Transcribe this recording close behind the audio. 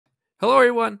Hello,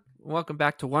 everyone. Welcome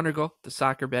back to Wondergoal, the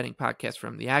soccer betting podcast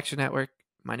from the Action Network.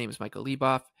 My name is Michael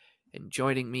Lieboff, and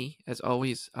joining me, as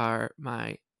always, are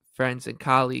my friends and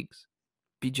colleagues,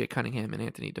 BJ Cunningham and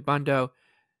Anthony DeBundo.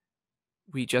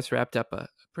 We just wrapped up a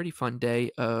pretty fun day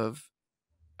of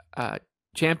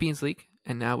Champions League,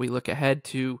 and now we look ahead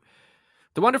to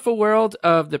the wonderful world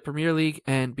of the Premier League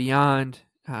and beyond.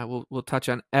 We'll touch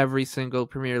on every single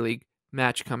Premier League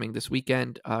match coming this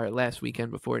weekend, our last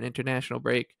weekend before an international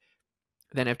break.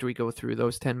 Then after we go through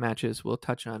those 10 matches, we'll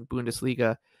touch on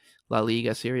Bundesliga, La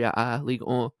Liga, Serie A, Ligue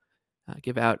 1,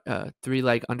 give out a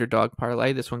 3-leg Underdog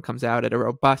Parlay. This one comes out at a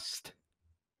robust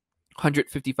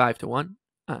 155 to 1,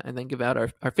 and then give out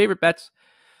our favorite bets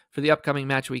for the upcoming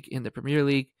match week in the Premier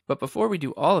League. But before we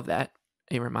do all of that,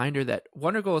 a reminder that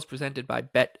Wondergoal is presented by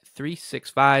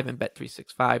Bet365, and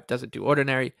Bet365 doesn't do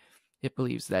ordinary. It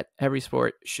believes that every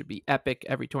sport should be epic,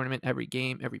 every tournament, every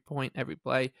game, every point, every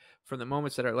play, from the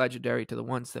moments that are legendary to the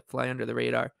ones that fly under the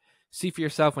radar. See for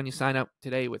yourself when you sign up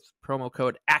today with promo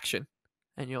code ACTION,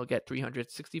 and you'll get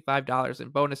 $365 in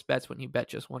bonus bets when you bet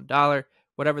just $1.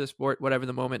 Whatever the sport, whatever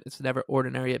the moment, it's never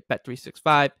ordinary at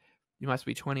Bet365. You must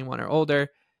be 21 or older,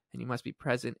 and you must be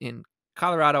present in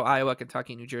Colorado, Iowa,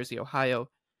 Kentucky, New Jersey,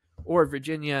 Ohio, or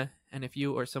Virginia. And if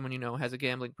you or someone you know has a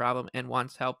gambling problem and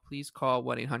wants help, please call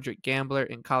 1-800-GAMBLER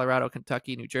in Colorado,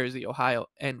 Kentucky, New Jersey, Ohio,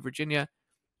 and Virginia,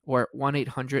 or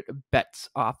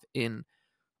 1-800-BETS-OFF in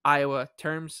Iowa.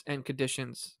 Terms and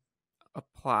conditions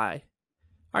apply.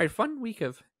 All right, fun week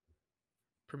of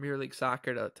Premier League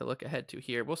soccer to look ahead to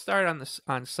here. We'll start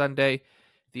on Sunday,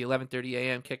 the 11:30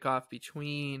 a.m. kickoff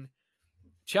between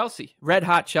Chelsea,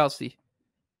 red-hot Chelsea.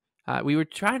 We were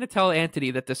trying to tell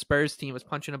Anthony that the Spurs team was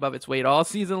punching above its weight all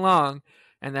season long,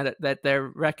 and that their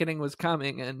reckoning was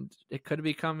coming, and it could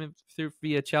be coming through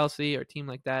via Chelsea or a team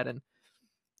like that. And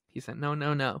he said,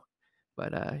 no.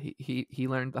 But he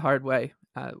learned the hard way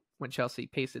when Chelsea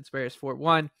pasted Spurs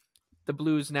 4-1. The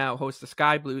Blues now host the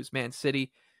Sky Blues, Man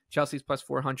City. Chelsea's plus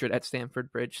 400 at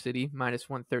Stamford Bridge. City minus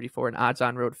 134, an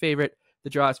odds-on road favorite. The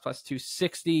draw is plus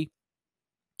 260.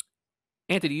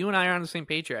 Anthony, you and I are on the same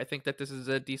page here. I think that this is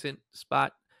a decent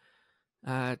spot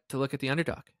to look at the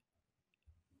underdog.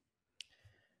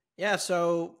 Yeah,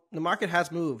 so the market has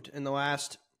moved in the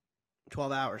last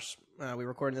 12 hours. We're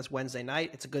recording this Wednesday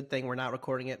night. It's a good thing we're not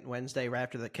recording it Wednesday right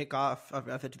after the kickoff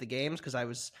of the games, because I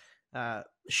was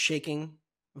shaking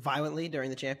violently during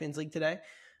the Champions League today.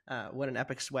 What an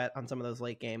epic sweat on some of those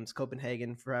late games.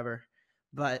 Copenhagen forever.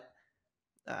 But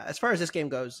as far as this game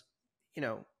goes,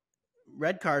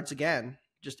 red cards again.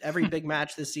 Just every big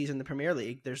match this season in the Premier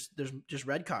League, there's just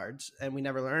red cards, and we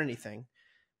never learn anything.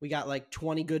 We got like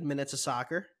 20 good minutes of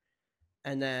soccer,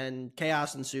 and then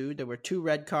chaos ensued. There were 2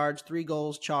 red cards, 3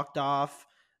 goals chalked off,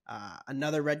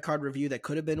 another red card review that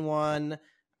could have been won.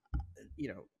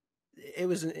 It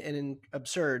was an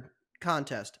absurd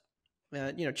contest.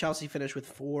 Chelsea finished with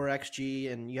 4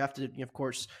 XG, and you have to, of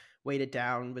course, weight it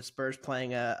down with Spurs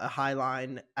playing a high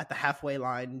line at the halfway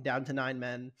line down to 9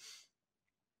 men.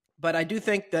 But I do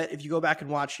think that if you go back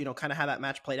and watch, kind of how that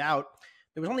match played out,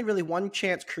 there was only really one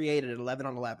chance created at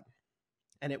 11-on-11.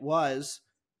 And it was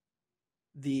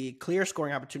the clear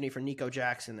scoring opportunity for Nico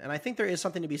Jackson. And I think there is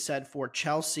something to be said for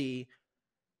Chelsea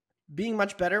being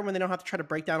much better when they don't have to try to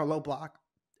break down a low block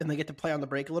and they get to play on the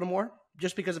break a little more,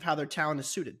 just because of how their talent is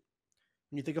suited.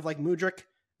 When you think of like Mudryk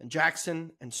and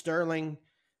Jackson and Sterling,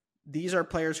 these are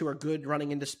players who are good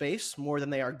running into space more than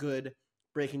they are good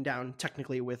breaking down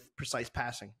technically with precise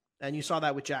passing. And you saw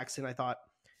that with Jackson, I thought.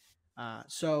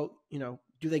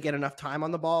 Do they get enough time on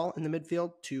the ball in the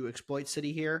midfield to exploit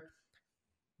City here?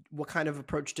 What kind of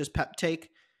approach does Pep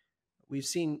take? We've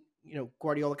seen,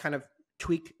 Guardiola kind of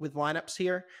tweak with lineups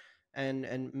here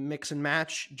and mix and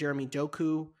match. Jeremy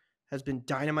Doku has been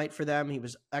dynamite for them. He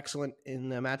was excellent in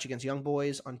the match against Young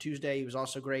Boys on Tuesday. He was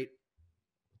also great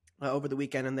over the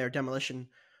weekend in their demolition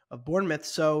of Bournemouth.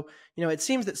 So, it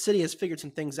seems that City has figured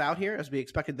some things out here, as we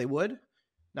expected they would.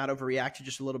 Not overreact to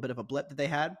just a little bit of a blip that they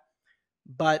had.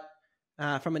 But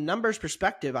from a numbers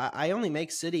perspective, I only make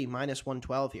City minus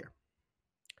 112 here.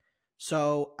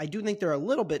 So I do think they're a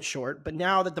little bit short, but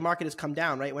now that the market has come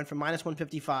down, right? It went from minus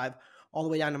 155 all the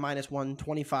way down to minus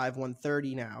 125,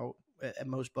 130 now at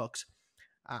most books.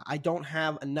 I don't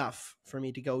have enough for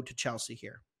me to go to Chelsea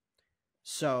here.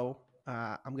 So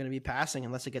I'm going to be passing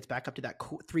unless it gets back up to that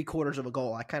 3/4 of a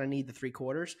goal. I kind of need the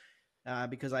 3/4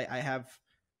 because I have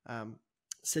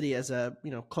City as a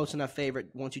close enough favorite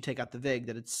once you take out the VIG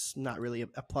that it's not really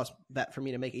a plus bet for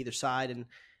me to make either side. And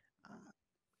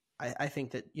I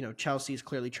think that Chelsea is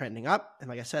clearly trending up, and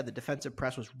like I said, the defensive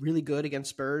press was really good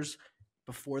against Spurs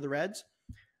before the Reds,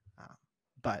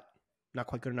 but not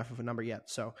quite good enough of a number yet.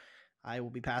 So I will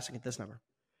be passing at this number.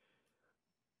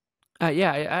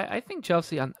 I think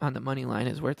Chelsea on the money line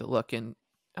is worth a look, and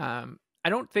I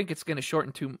don't think it's going to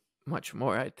shorten too much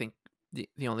more. I think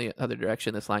the only other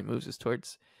direction this line moves is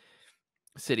towards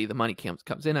City. The money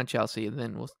comes in on Chelsea, and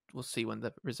then we'll see when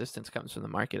the resistance comes from the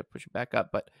market to push it back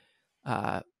up. But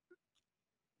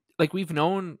like we've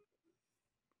known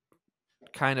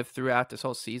kind of throughout this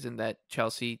whole season that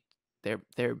Chelsea,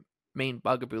 their main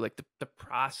bugaboo, like the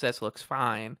process looks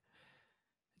fine,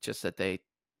 just that they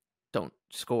don't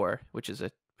score, which is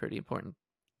a pretty important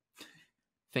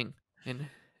thing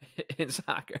in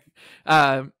soccer.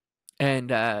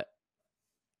 And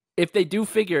if they do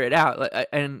figure it out,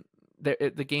 and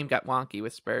the game got wonky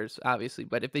with Spurs, obviously,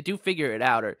 but if they do figure it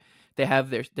out, or they have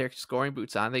their scoring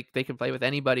boots on, they can play with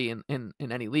anybody in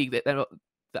any league.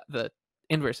 The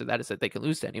inverse of that is that they can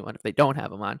lose to anyone if they don't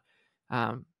have them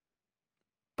on.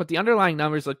 But the underlying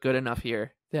numbers look good enough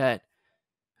here that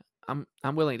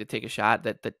I'm willing to take a shot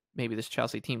that maybe this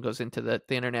Chelsea team goes into the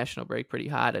international break pretty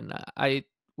hot, and I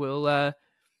will.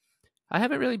 I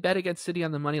haven't really bet against City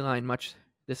on the money line much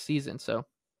this season, so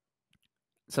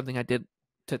something I did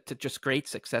to just great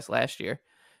success last year.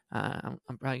 I'm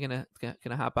probably gonna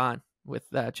hop on with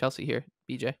Chelsea here,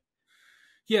 BJ.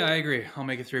 Yeah, I agree. I'll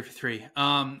make it 3 for 3.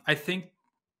 I think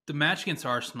the match against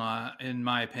Arsenal, in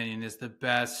my opinion, is the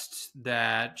best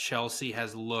that Chelsea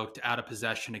has looked out of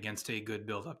possession against a good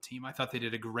build-up team. I thought they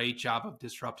did a great job of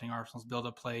disrupting Arsenal's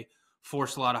build-up play,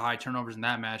 forced a lot of high turnovers in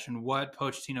that match. And what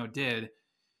Pochettino did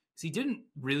is he didn't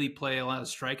really play a lot of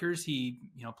strikers. He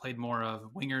played more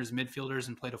of wingers, midfielders,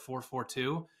 and played a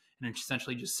 4-4-2, and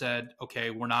essentially just said, okay,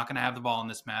 we're not going to have the ball in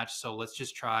this match, so let's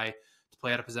just try to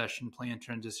play out of possession, play in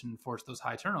transition, and force those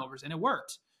high turnovers. And it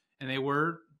worked. And they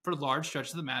were, for large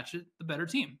stretches of the match, the better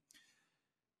team.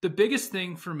 The biggest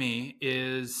thing for me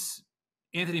is,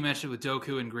 Anthony mentioned with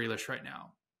Doku and Grealish right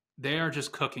now. They are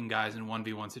just cooking guys in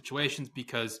 1v1 situations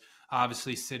because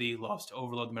obviously City loves to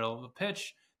overload the middle of the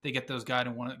pitch. They get those guys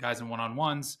in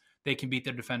one-on-ones. They can beat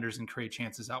their defenders and create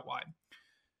chances out wide.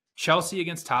 Chelsea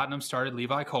against Tottenham started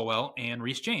Levi Colwill and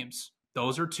Reece James.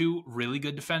 Those are two really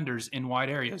good defenders in wide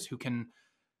areas who can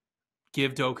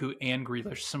give Doku and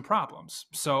Grealish some problems.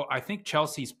 So I think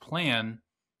Chelsea's plan,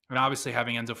 and obviously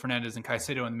having Enzo Fernandez and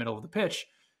Caicedo in the middle of the pitch,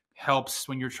 helps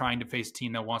when you're trying to face a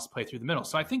team that wants to play through the middle.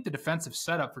 So I think the defensive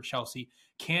setup for Chelsea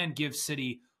can give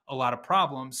City a lot of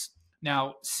problems.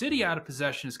 Now, City out of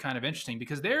possession is kind of interesting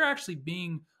because they're actually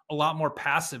being a lot more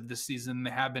passive this season than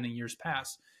they have been in years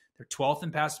past. They're 12th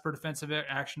in passes per defensive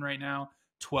action right now,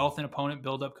 12th in opponent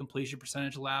build-up completion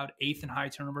percentage allowed, 8th in high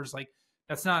turnovers. Like,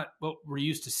 that's not what we're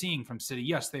used to seeing from City.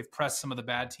 Yes, they've pressed some of the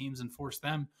bad teams and forced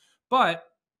them. But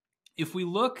if we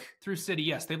look through City,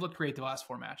 yes, they've looked great the last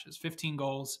 4 matches. 15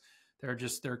 goals.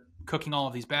 They're cooking all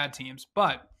of these bad teams.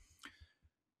 But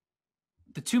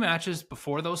the 2 matches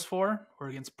before those 4 were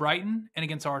against Brighton and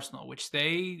against Arsenal, which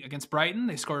against Brighton,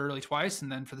 they scored early twice.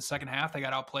 And then for the second half, they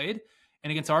got outplayed.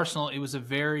 And against Arsenal, it was a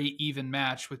very even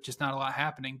match with just not a lot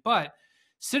happening. But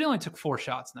City only took 4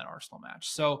 shots in that Arsenal match.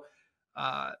 So,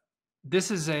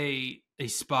 this is a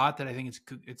spot that I think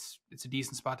it's a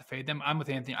decent spot to fade them. I'm with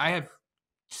Anthony. I have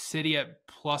City at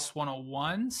plus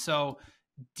 101, so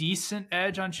decent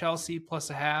edge on Chelsea,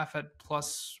 plus a half at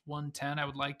plus 110. I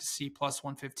would like to see plus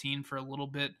 115 for a little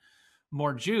bit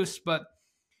more juice. But,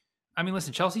 I mean,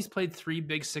 listen, Chelsea's played 3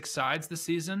 Big 6 sides this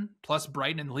season, plus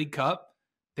Brighton in the League Cup.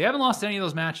 They haven't lost any of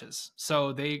those matches,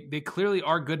 so they clearly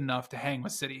are good enough to hang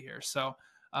with City here. So,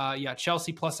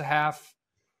 Chelsea plus a half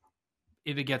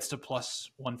if it gets to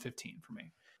plus 115 for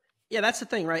me. Yeah, that's the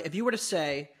thing, right? If you were to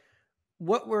say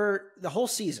what were the whole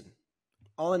season,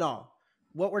 all in all,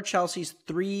 what were Chelsea's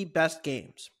 3 best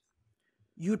games?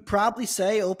 You'd probably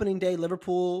say opening day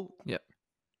Liverpool. Yep.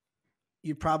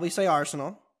 You'd probably say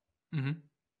Arsenal. Mm-hmm.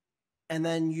 And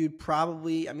then you'd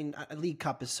probably, I mean, League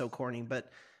Cup is so corny,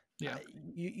 but yeah,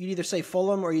 you'd either say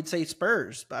Fulham or you'd say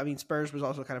Spurs. But I mean, Spurs was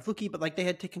also kind of fluky, but like they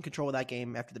had taken control of that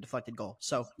game after the deflected goal.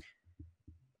 So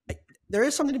there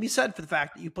is something to be said for the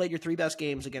fact that you played your 3 best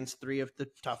games against 3 of the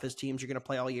toughest teams you're going to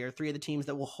play all year, 3 of the teams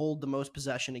that will hold the most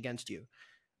possession against you.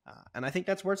 And I think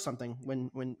that's worth something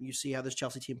when you see how this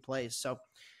Chelsea team plays. So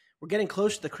we're getting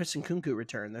close to the Chris Nkunku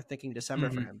return. They're thinking December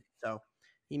for him. So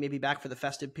he may be back for the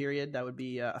festive period. That would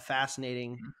be a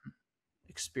fascinating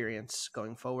experience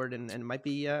going forward, and it might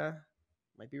be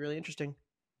really interesting.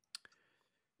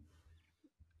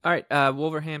 All right,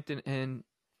 Wolverhampton and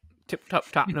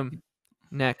Tottenham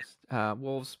next.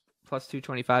 Wolves plus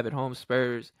 225 at home.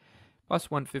 Spurs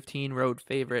plus 115 road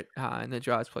favorite, and the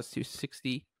draw is plus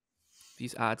 260.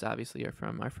 These odds obviously are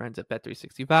from our friends at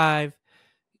Bet365.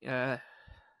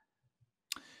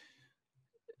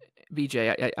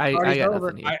 BJ, I Party's got over.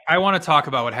 nothing here. I want to talk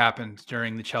about what happened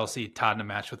during the Chelsea-Tottenham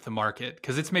match with the market,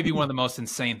 because it's maybe one of the most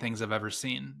insane things I've ever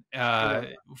seen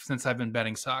since I've been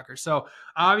betting soccer. So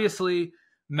obviously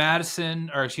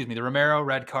the Romero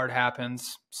red card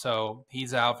happens, so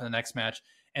he's out for the next match.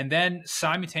 And then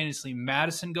simultaneously,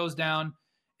 Maddison goes down,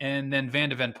 and then Van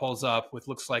de Ven pulls up with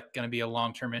looks like going to be a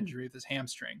long-term injury with his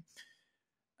hamstring.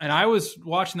 And I was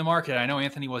watching the market. I know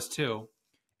Anthony was too.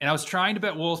 And I was trying to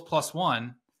bet Wolves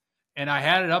 +1. And I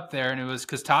had it up there, and it was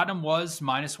because Tottenham was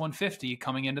minus 150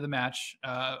 coming into the match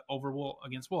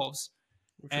against Wolves.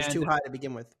 Which was too high to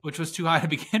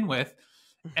begin with.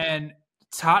 And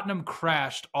Tottenham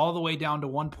crashed all the way down to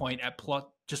 1 point at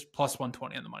just plus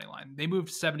 120 on the money line. They moved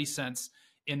 70 cents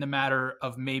in the matter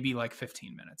of maybe like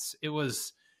 15 minutes. It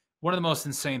was one of the most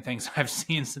insane things I've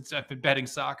seen since I've been betting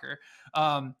soccer.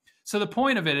 So the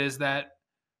point of it is that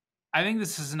I think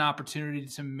this is an opportunity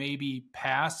to maybe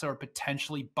pass or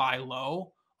potentially buy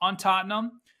low on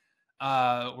Tottenham.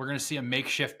 We're going to see a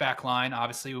makeshift back line,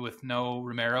 obviously, with no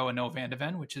Romero and no Van de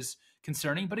Ven, which is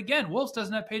concerning. But again, Wolves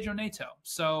doesn't have Pedro Neto.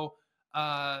 So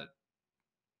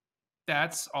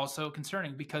that's also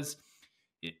concerning because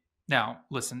now,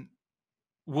 listen,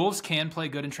 Wolves can play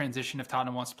good in transition if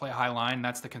Tottenham wants to play a high line.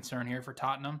 That's the concern here for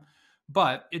Tottenham.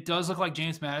 But it does look like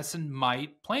James Maddison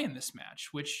might play in this match,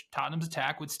 which Tottenham's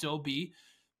attack would still be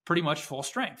pretty much full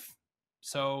strength.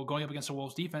 So going up against a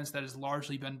Wolves defense that has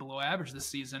largely been below average this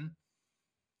season,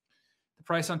 the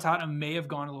price on Tottenham may have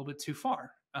gone a little bit too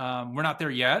far. We're not there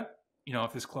yet.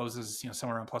 If this closes,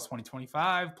 somewhere around plus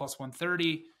 125, plus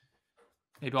 130,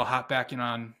 maybe I'll hop back in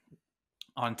on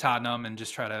Tottenham and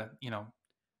just try to,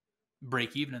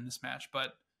 break even in this match.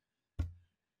 But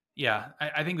yeah,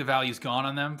 I think the value's gone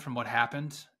on them from what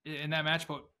happened in that match.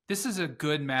 But this is a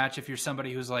good match if you're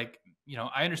somebody who's like,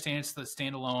 I understand it's the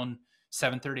standalone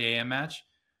 7:30 a.m. match,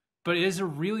 but it is a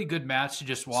really good match to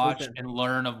just watch and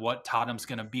learn of what Tottenham's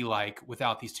going to be like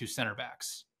without these two center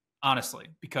backs, honestly,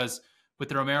 because with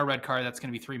the Romero red card, that's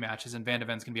going to be 3 matches, and Van de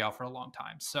Ven's going to be out for a long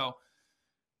time. So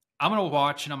I'm going to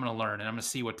watch and I'm going to learn, and I'm going to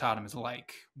see what Tottenham is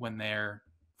like when they're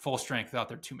full strength without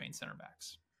their 2 main center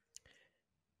backs.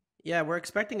 Yeah, we're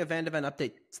expecting a Van de Ven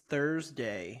update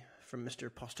Thursday from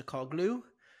Mr. Postecoglou.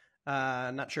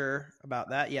 Not sure about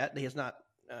that yet. He has not.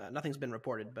 Nothing's been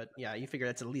reported, but yeah, you figure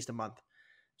that's at least a month.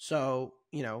 So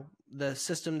the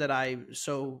system that I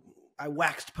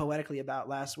waxed poetically about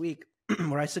last week,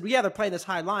 where I said, yeah, they're playing this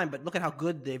high line, but look at how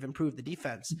good they've improved the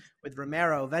defense with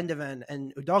Romero, Van de Ven,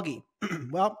 and Udogie.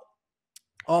 Well,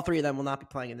 all 3 of them will not be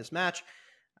playing in this match.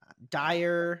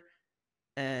 Dyer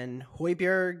and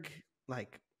Højbjerg,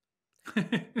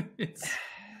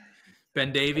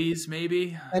 Ben Davies,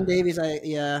 maybe. Ben Davies,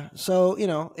 yeah. So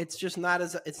it's just not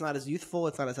as youthful.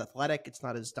 It's not as athletic. It's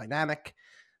not as dynamic.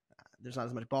 There's not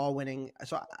as much ball winning.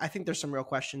 So I think there's some real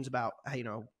questions about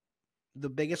the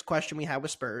biggest question we have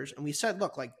with Spurs, and we said,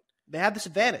 look, they have this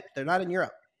advantage. They're not in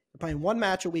Europe. They're playing 1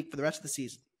 match a week for the rest of the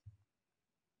season.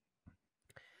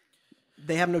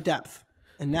 They have no depth,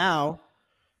 and now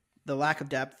the lack of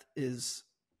depth is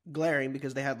glaring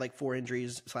because they had 4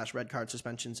 injuries / red card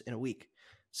suspensions in a week.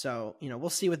 So, we'll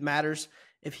see with Matters.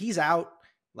 If he's out,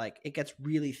 it gets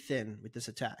really thin with this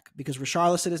attack because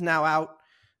Richarlison is now out.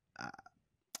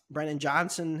 Brennan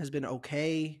Johnson has been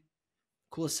okay.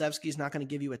 Kulusevski is not going to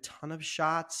give you a ton of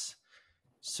shots.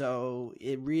 So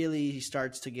it really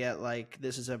starts to get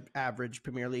this is an average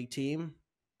Premier League team,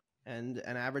 and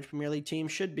an average Premier League team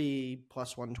should be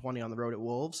plus 120 on the road at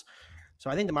Wolves. So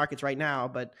I think the market's right now,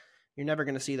 but you're never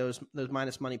going to see those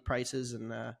minus money prices.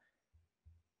 And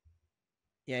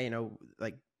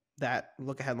that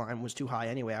look ahead line was too high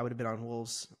anyway. I would have been on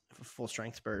Wolves for full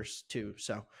strength Spurs too.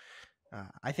 So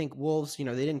I think Wolves, they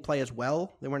didn't play as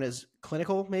well. They weren't as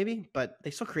clinical maybe, but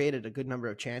they still created a good number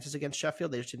of chances against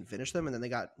Sheffield. They just didn't finish them. And then they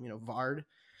got, VAR'd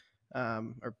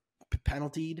or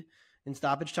penaltied in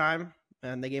stoppage time.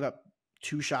 And they gave up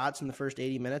 2 shots in the first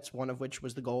 80 minutes, one of which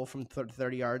was the goal from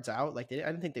 30 yards out. I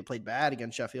didn't think they played bad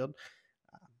against Sheffield.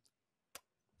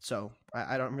 So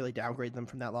I don't really downgrade them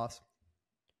from that loss.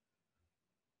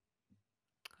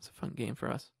 It's a fun game for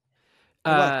us.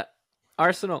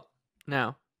 Arsenal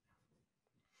now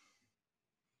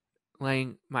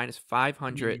laying minus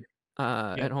 500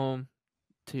 at home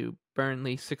to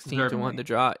Burnley. 16-1. The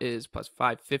draw is plus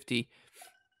 550.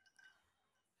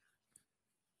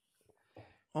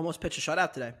 Almost pitched a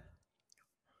shutout today.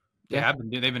 Yeah,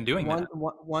 they've been doing that.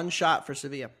 One shot for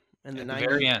Sevilla in the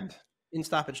very end in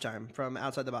stoppage time from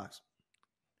outside the box.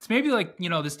 It's maybe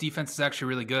this defense is actually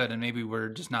really good, and maybe we're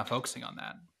just not focusing on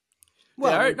that.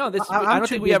 Well, I don't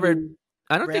think we ever.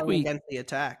 I don't think we against the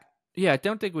attack. Yeah, I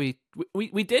don't think we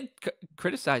did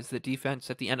criticize the defense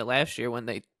at the end of last year when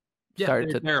they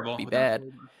started to terrible, be bad.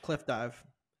 Cliff dive.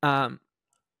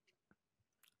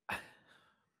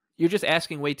 You're just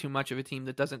asking way too much of a team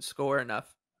that doesn't score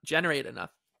enough, generate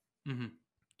enough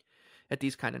at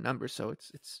these kind of numbers. So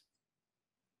it's.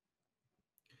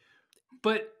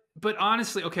 But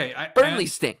honestly, okay, Burnley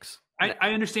stinks.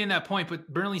 I understand that point,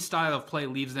 but Burnley's style of play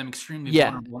leaves them extremely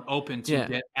vulnerable and open to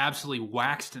get absolutely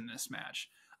waxed in this match.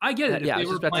 I get it. Yeah, I was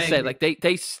just about to say, like they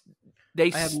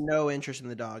I have no interest in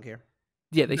the dog here.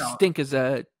 Yeah, they stink as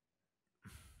a.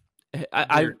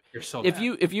 They're so if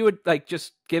bad. you would like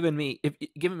just given me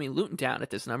Luton down at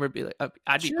this number, I'd be like,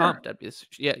 I'd be pumped. I'd be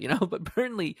but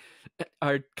Burnley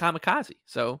are kamikaze.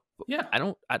 So yeah, I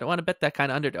don't want to bet that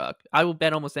kind of underdog. I will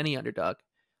bet almost any underdog.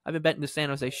 I've been betting the San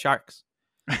Jose Sharks.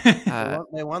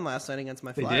 They won last night against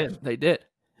my Flyers. They did.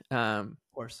 Of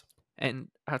course. And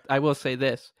I will say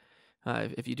this: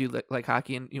 if you do like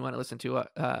hockey and you want to listen to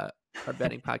our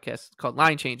betting podcast called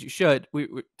Line Change, you should.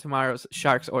 Tomorrow's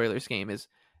Sharks Oilers game is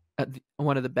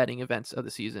one of the betting events of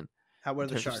the season. How were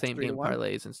the Sharks? Same game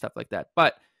parlays and stuff like that.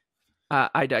 But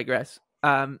I digress.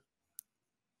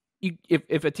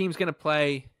 If a team's going to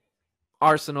play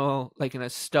Arsenal like in a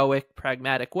stoic,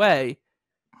 pragmatic way,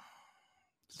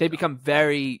 they become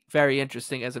very, very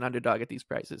interesting as an underdog at these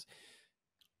prices.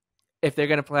 If they're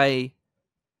going to play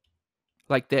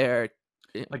like they are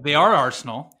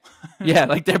Arsenal, yeah,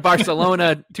 like they're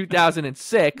Barcelona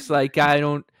 2006. Like I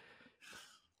don't.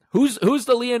 Who's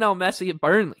the Lionel Messi at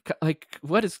Burnley? Like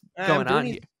what is going on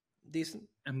here? Decent.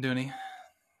 Mdouni.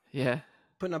 Yeah,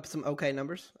 putting up some okay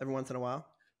numbers every once in a while.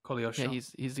 Koleosho.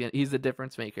 Yeah, he's the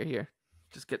difference maker here.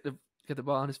 Just get the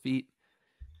ball on his feet.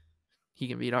 He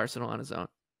can beat Arsenal on his own.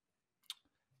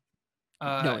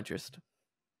 No interest.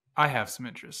 I have some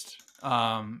interest. It's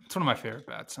one of my favorite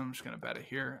bets. I'm just going to bet it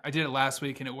here. I did it last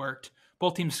week and it worked.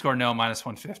 Both teams score minus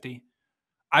 150.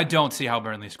 I don't see how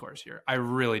Burnley scores here. I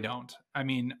really don't. I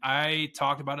mean, I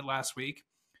talked about it last week.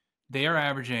 They are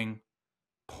averaging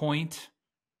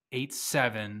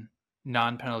 0.87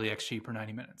 non-penalty XG per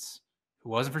 90 minutes. If it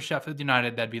wasn't for Sheffield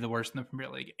United, that'd be the worst in the Premier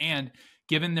League. And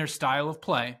given their style of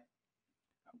play,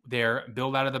 their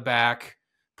build out of the back,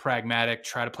 pragmatic,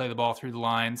 try to play the ball through the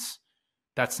lines,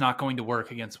 that's not going to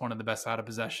work against one of the best out of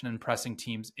possession and pressing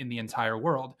teams in the entire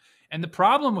world. And the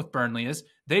problem with Burnley is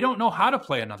they don't know how to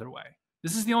play another way.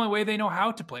 This is the only way they know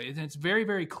how to play. And it's very,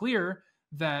 very clear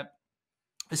that,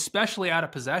 especially out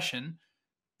of possession,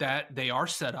 that they are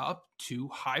set up to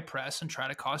high press and try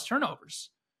to cause turnovers.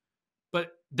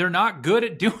 But they're not good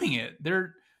at doing it.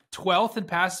 They're 12th in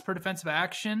passes per defensive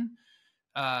action,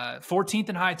 14th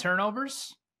in high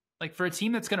turnovers. Like for a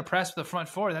team that's going to press with the front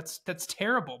four, that's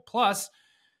terrible. Plus,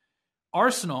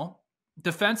 Arsenal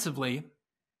defensively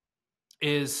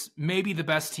is maybe the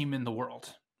best team in the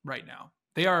world right now.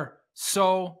 They are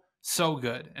so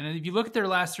good. And if you look at their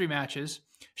last three matches,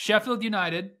 Sheffield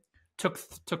United took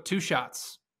 2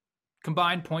 shots,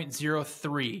 combined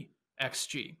 0.03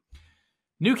 XG.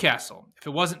 Newcastle, if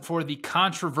it wasn't for the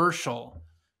controversial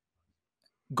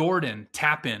Gordon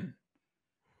tap-in,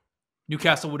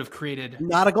 Newcastle would have created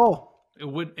not a goal.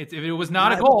 If it was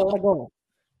not a goal. Not a goal.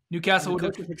 Newcastle would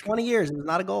have for 20 years. It was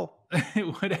not a goal.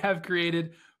 It would have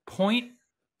created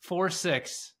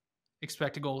 0.46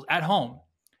 expected goals at home.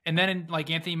 And then,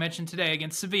 like Anthony mentioned today,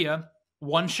 against Sevilla,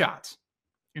 1 shot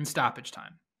in stoppage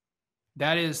time.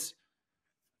 That is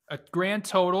a grand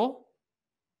total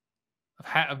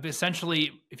of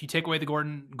essentially, if you take away the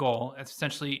Gordon goal, that's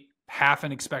essentially half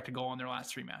an expected goal in their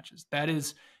last 3 matches. That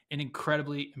is an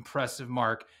incredibly impressive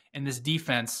mark. And this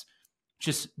defense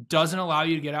just doesn't allow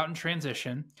you to get out in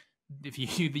transition. If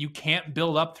you can't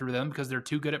build up through them because they're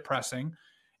too good at pressing.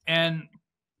 And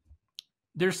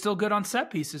they're still good on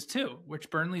set pieces too, which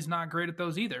Burnley's not great at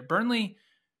those either. Burnley,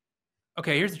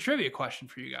 okay, here's the trivia question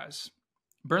for you guys.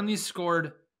 Burnley's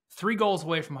scored 3 goals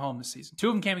away from home this season. 2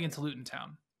 of them came against Luton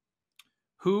Town.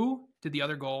 Who did the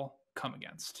other goal come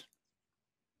against?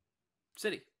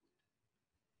 City.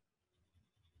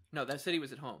 No, that City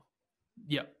was at home.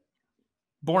 Yep.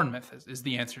 Bournemouth is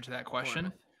the answer to that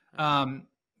question.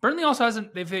 Burnley also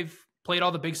hasn't, they've played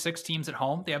all the big 6 teams at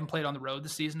home. They haven't played on the road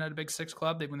this season at a big 6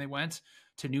 club. When they went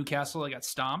to Newcastle, they got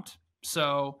stomped.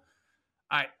 So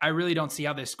I really don't see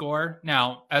how they score.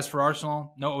 Now, as for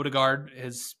Arsenal, no Odegaard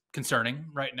is concerning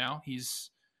right now. He's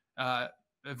a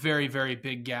very, very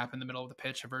big gap in the middle of the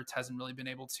pitch. Havertz hasn't really been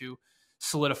able to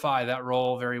solidify that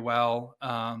role very well.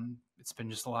 It's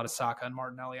been just a lot of Saka and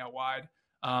Martinelli out wide.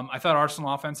 I thought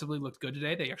Arsenal offensively looked good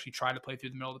today. They actually tried to play through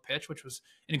the middle of the pitch, which was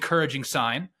an encouraging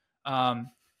sign.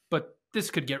 But this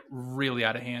could get really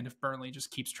out of hand if Burnley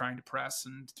just keeps trying to press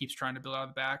and keeps trying to build out of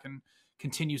the back and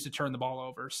continues to turn the ball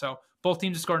over. So both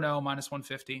teams to score no,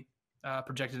 -150,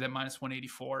 projected at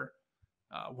 -184.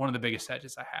 One of the biggest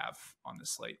edges I have on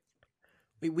this slate.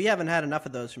 We haven't had enough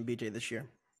of those from BJ this year.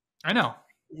 I know.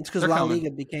 It's because La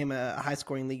Liga became a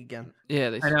high-scoring league again.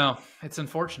 Yeah, I know. It's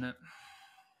unfortunate.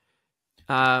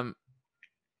 You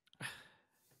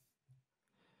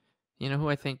know who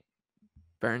I think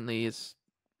Burnley is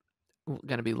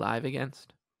going to be live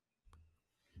against?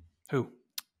 Who?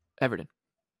 Everton.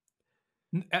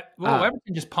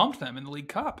 Everton just pumped them in the League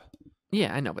Cup.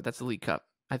 Yeah, I know, but that's the League Cup.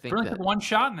 I think Brentford had one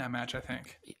shot in that match, I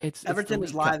think. Everton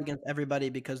is live against everybody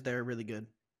because they're really good.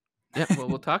 Yeah, well,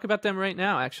 we'll talk about them right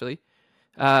now, actually.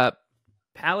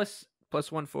 Palace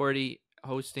 +140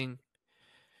 hosting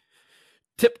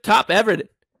tip-top Everton.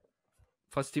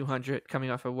 +200 coming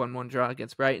off a 1-1 draw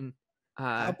against Brighton.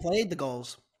 Outplayed the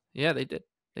goals. Yeah, they did.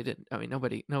 They did. I mean,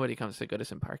 nobody comes to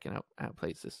Goodison Park and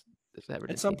outplays this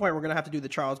Everton. At some point, we're going to have to do the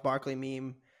Charles Barkley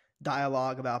meme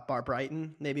dialogue about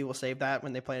Brighton. Maybe we'll save that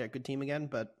when they play a good team again,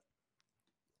 but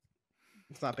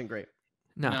it's not been great.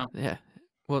 No. Yeah.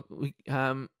 Well,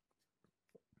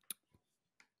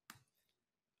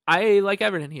 I like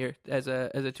Everton here as a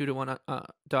 2-1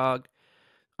 dog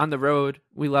on the road.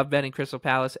 We love betting Crystal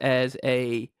Palace as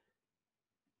a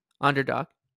underdog.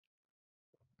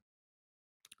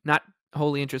 Not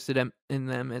wholly interested in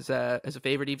them as a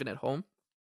favorite even at home.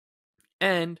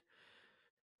 And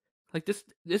like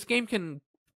this game can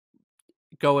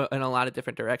go in a lot of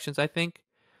different directions, I think.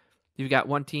 You've got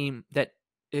one team that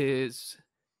is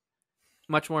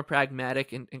much more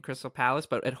pragmatic in Crystal Palace,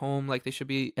 but at home, like they should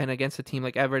be, and against a team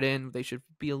like Everton, they should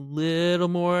be a little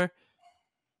more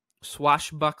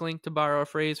swashbuckling, to borrow a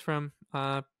phrase from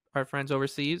our friends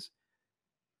overseas.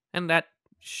 And that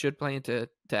should play into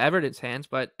Everton's hands.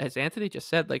 But as Anthony just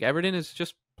said, like Everton is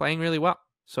just playing really well.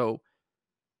 So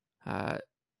I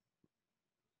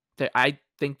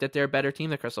think that they're a better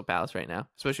team than Crystal Palace right now,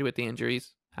 especially with the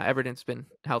injuries. Everton's been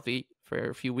healthy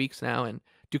for a few weeks now, and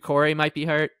Doucouré might be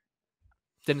hurt.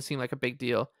 Didn't seem like a big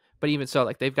deal, but even so,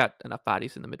 like they've got enough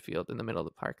bodies in the midfield, in the middle of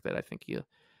the park, that I think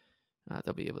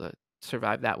they'll be able to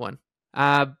survive that one.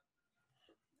 What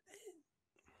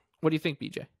do you think,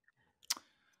 BJ?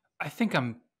 I think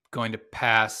I'm going to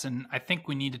pass, and I think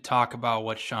we need to talk about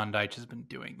what Sean Dyche has been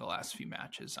doing the last few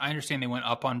matches. I understand they went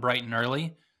up on Brighton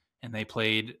early, and they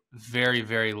played very,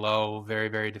 very low, very,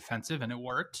 very defensive, and it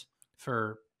worked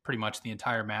for pretty much the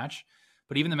entire match.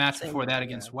 But even the match before that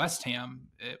against West Ham,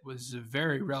 it was a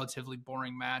very relatively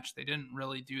boring match. They didn't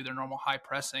really do their normal high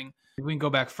pressing. If we can go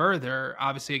back further,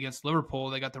 obviously against Liverpool,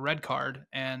 they got the red card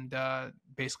and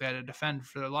basically had to defend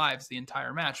for their lives the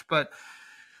entire match. But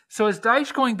so is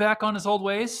Dyche going back on his old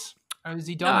ways? Or is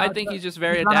he done? No, I think he's just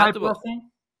very adaptable.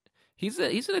 He's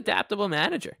an adaptable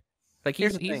manager. Like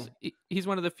he's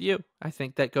one of the few, I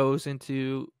think, that goes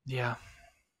into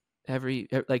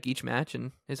each match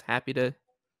and is happy to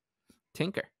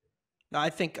tinker. No, I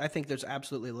think there's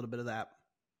absolutely a little bit of that.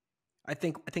 I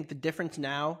think the difference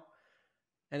now,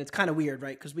 and it's kind of weird,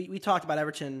 right? Because we talked about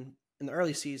Everton in the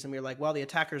early season. We were like, well, the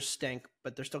attackers stink,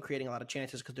 but they're still creating a lot of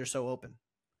chances because they're so open.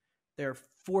 They're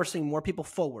forcing more people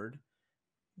forward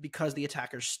because the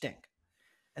attackers stink.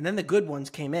 And then the good ones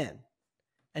came in.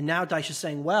 And now Dyche is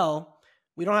saying, well,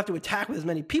 we don't have to attack with as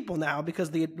many people now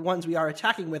because the ones we are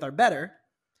attacking with are better.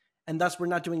 And thus we're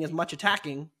not doing as much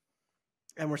attacking.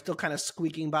 And we're still kind of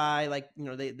squeaking by. Like, you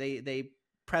know, they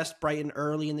pressed Brighton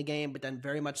early in the game, but then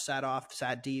very much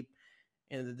sat deep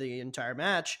in the entire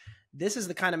match. This is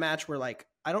the kind of match where, like,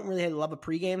 I don't really love a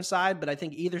pregame side, but I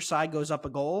think either side goes up a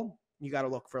goal. You got to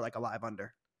look for like a live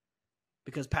under,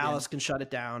 because Palace can shut it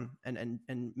down and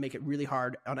make it really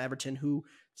hard on Everton, who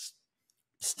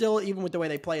still, even with the way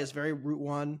they play, is very route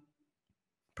one,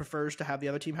 prefers to have the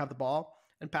other team have the ball.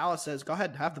 And Palace says, go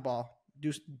ahead, have the ball.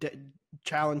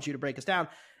 Challenge you to break us down.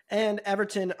 And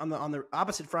Everton on the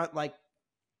opposite front, like,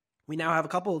 we now have a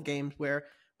couple of games where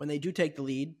when they do take the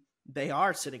lead, they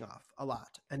are sitting off a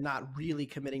lot and not really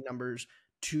committing numbers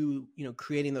to, you know,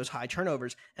 creating those high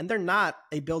turnovers. And they're not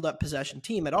a build-up possession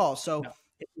team at all. So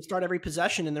if you start every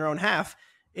possession in their own half,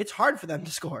 it's hard for them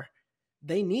to score.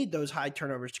 They need those high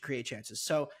turnovers to create chances.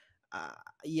 So, I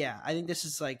think this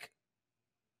is like,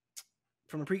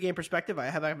 from a pregame perspective, I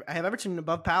have Everton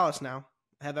above Palace now.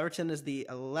 I have Everton as the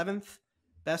 11th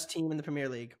best team in the Premier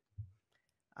League,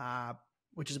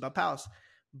 which is above Palace.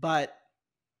 But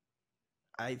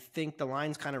I think the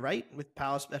line's kind of right with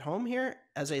Palace at home here.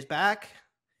 Eze's back,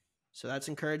 so that's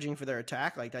encouraging for their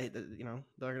attack. Like, they're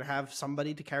going to have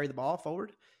somebody to carry the ball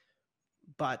forward.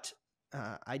 But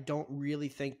I don't really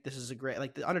think this is a great,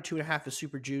 like, the under 2.5 is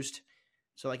super juiced.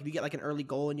 So like if you get like an early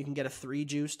goal and you can get a 3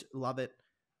 juiced, love it.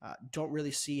 Don't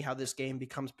really see how this game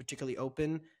becomes particularly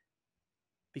open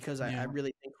because I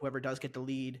really think whoever does get the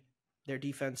lead, their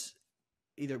defense,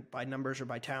 either by numbers or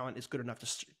by talent, is good enough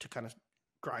to kind of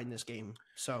grind this game.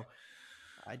 So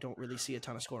I don't really see a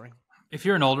ton of scoring. If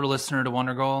you're an older listener to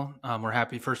Wondergoal, we're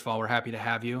happy. First of all, we're happy to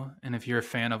have you. And if you're a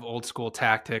fan of old school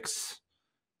tactics,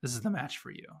 this is the match for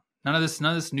you. None of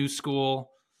this new school,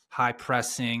 high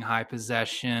pressing, high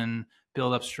possession,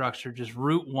 build up structure. Just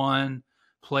route one,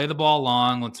 play the ball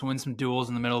long. Let's win some duels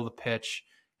in the middle of the pitch.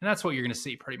 And that's what you're going to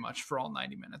see pretty much for all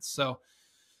 90 minutes. So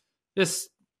this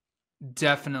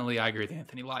definitely, I agree with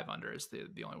Anthony, live under is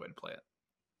the only way to play it.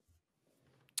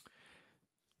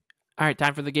 All right,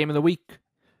 time for the game of the week.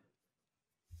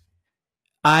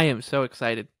 I am so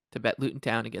excited to bet Luton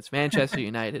Town against Manchester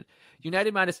United.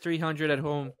 United minus 300 at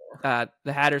home. The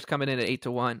Hatters coming in at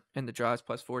 8-1, and the draw is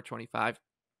plus 425.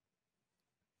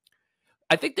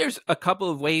 I think there's a couple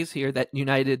of ways here that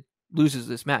United loses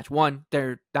this match. One,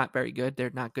 they're not very good. They're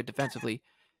not good defensively.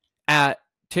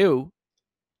 Two,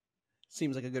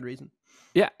 seems like a good reason.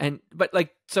 Yeah, but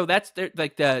so that's their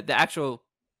the actual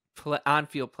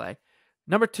on-field play.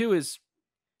 Number two is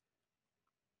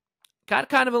got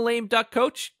kind of a lame duck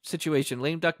coach situation,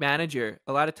 lame duck manager.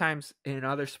 A lot of times in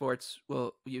other sports,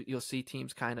 you'll see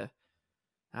teams kind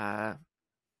of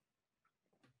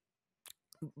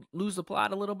lose the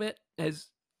plot a little bit as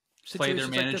play their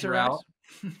manager out.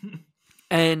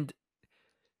 And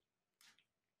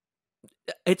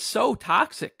it's so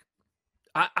toxic.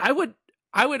 I would,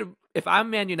 if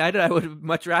I'm Man United, I would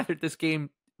much rather this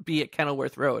game be at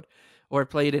Kenilworth Road or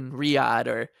played in Riyadh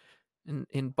or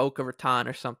in Boca Raton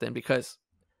or something, because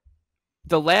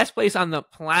the last place on the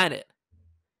planet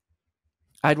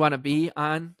I'd want to be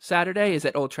on Saturday is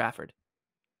at Old Trafford.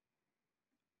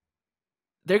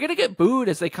 They're going to get booed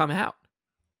as they come out.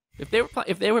 If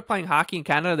they were playing hockey in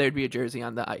Canada, there'd be a jersey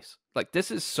on the ice. Like,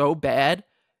 this is so bad.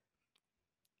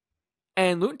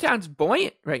 And Luton Town's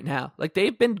buoyant right now. Like,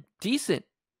 they've been decent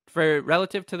for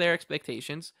relative to their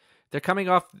expectations. They're coming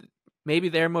off maybe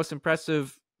their most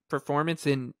impressive performance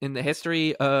in the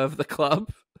history of the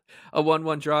club, a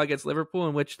 1-1 draw against Liverpool,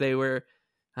 in which they were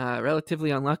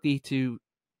relatively unlucky to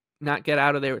not get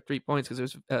out of there with 3 points because it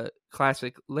was a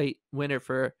classic late winner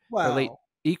or late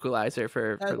equalizer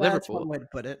for Liverpool. That's one way to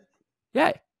put it.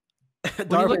 Yeah.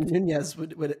 Darwin Nunez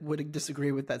would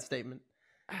disagree with that statement.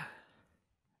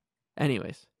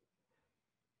 Anyways,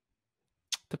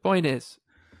 the point is,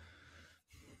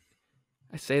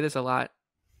 I say this a lot.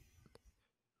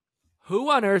 Who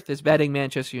on earth is betting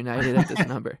Manchester United at this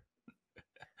number?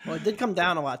 Well, it did come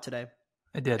down a lot today.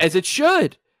 It did. As it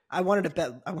should. I wanted to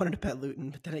bet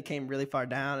Luton, but then it came really far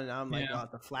down, and now I'm like, well,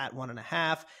 it's a flat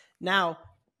 1.5. Now,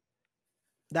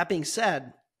 that being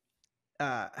said,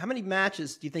 how many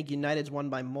matches do you think United's won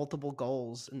by multiple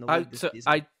goals in the league this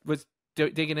season? I was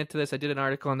digging into this. I did an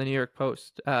article on the New York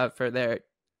Post for their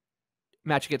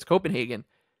match against Copenhagen.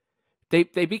 They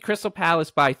beat Crystal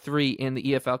Palace by 3 in the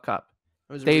EFL Cup.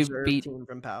 It was a reserve team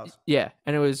from Palace. Yeah,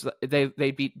 and it was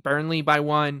they beat Burnley by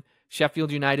 1, Sheffield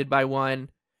United by 1,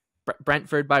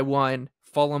 Brentford by 1,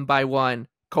 Fulham by 1,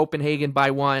 Copenhagen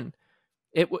by 1.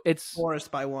 It's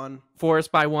Forest by 1.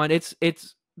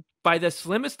 It's by the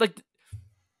slimmest. Like,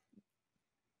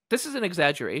 this is an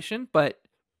exaggeration, but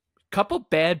a couple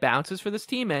bad bounces for this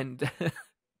team, and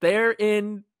they've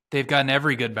gotten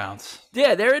every good bounce.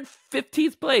 Yeah, they're in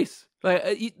 15th place.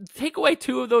 Like, take away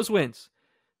 2 of those wins.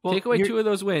 Well, take away 2 of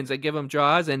those wins and give them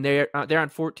draws, and they're on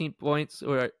 14 points,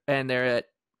 and they're at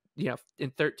in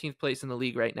 13th place in the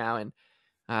league right now, and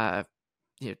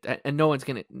and no one's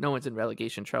in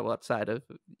relegation trouble outside of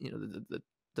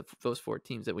those 4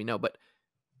 teams that we know. But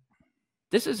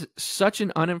this is such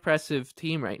an unimpressive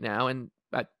team right now, and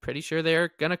I'm pretty sure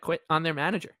they're gonna quit on their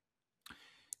manager.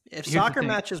 If soccer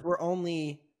matches were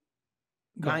only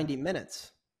 90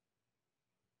 minutes,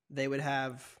 they would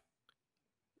have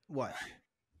what?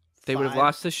 They would have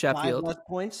lost to Sheffield. 5 less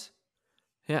points.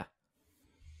 Yeah.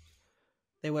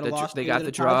 They would have lost. They got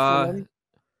the draw. Fulham.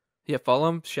 Yeah,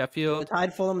 Fulham, Sheffield. They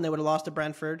tied Fulham. They would have lost to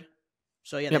Brentford.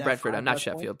 So yeah, Brentford. I'm not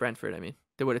Sheffield. Points. Brentford. I mean,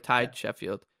 they would have tied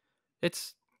Sheffield.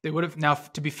 They would have. Now,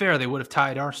 to be fair, they would have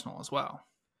tied Arsenal as well.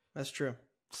 That's true.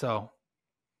 So,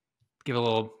 give a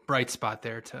little bright spot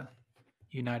there to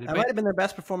United. That might have been their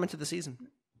best performance of the season.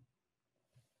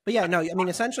 But yeah, no. I mean,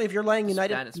 essentially, if you're laying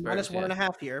United minus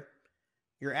 1.5 here,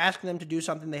 you're asking them to do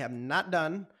something they have not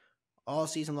done all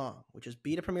season long, which is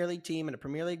beat a Premier League team in a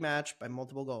Premier League match by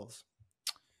multiple goals.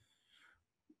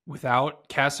 Without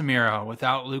Casemiro,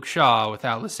 without Luke Shaw,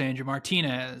 without Lisandro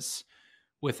Martinez,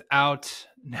 without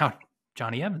now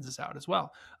Johnny Evans is out as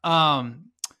well. Well,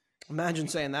 Imagine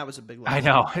saying that was a big loss. I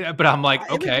know, but I'm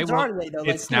like, okay, well, today, though.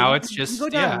 it's Like, now you, it's just you go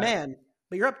down yeah, a man,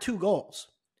 but you're up 2 goals,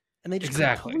 and they just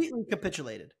exactly. completely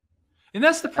capitulated. And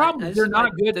that's the problem. They're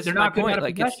not good. They're not good out of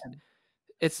like possession.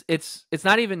 it's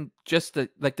not even just the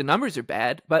numbers are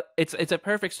bad, but it's a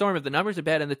perfect storm of the numbers are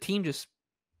bad and the team just,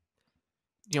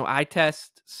 eye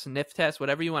test, sniff test,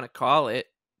 whatever you want to call it.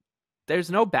 There's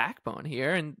no backbone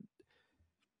here, and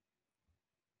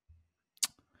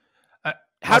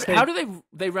how do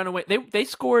they run away? They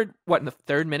scored what in the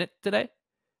 3rd minute today?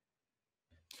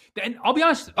 And I'll be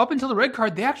honest, up until the red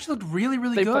card, they actually looked really,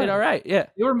 really good. They played all right, yeah.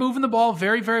 They were moving the ball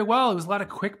very, very well. It was a lot of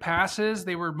quick passes.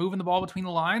 They were moving the ball between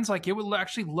the lines. Like it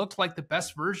actually looked like the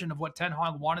best version of what Ten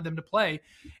Hag wanted them to play.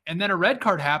 And then a red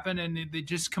card happened, and they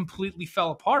just completely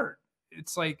fell apart. It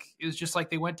was just like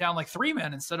they went down like 3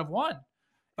 men instead of 1.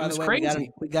 It was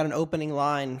crazy. We got an opening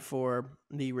line for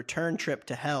the return trip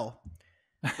to hell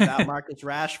without Marcus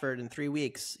Rashford in 3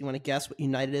 weeks. You want to guess what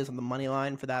United is on the money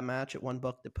line for that match at one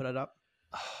book that put it up?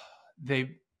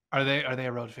 Are they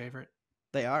a road favorite?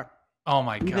 They are. Oh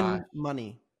my Even god!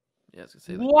 money. Yeah, I was gonna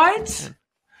say what?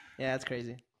 Yeah, it's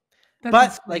crazy. That's but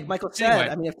insane. like Michael said, Anyway.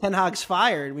 I mean, if Ten Hag's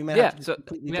fired, we might have to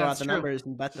completely throw out the true. numbers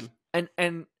and bet them.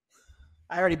 And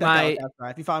I already bet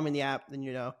that. If you follow me in the app, then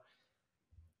you know.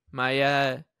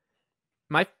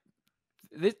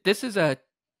 This is a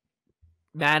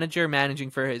manager managing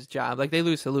for his job. Like they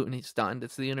lose to Luton, he's done.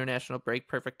 It's the international break,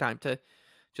 perfect time to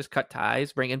just cut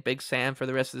ties, bring in Big Sam for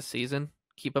the rest of the season,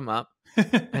 keep him up,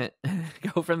 and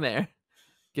go from there.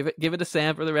 Give it to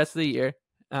Sam for the rest of the year.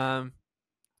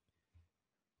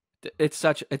 It's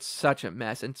such a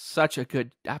mess and such a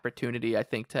good opportunity, I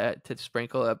think, to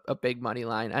sprinkle a big money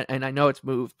line. And I know it's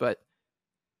moved, but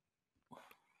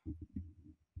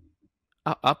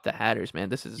up the Hatters, man.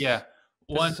 This is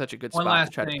such a good spot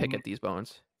to try to pick at these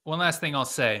bones. One last thing I'll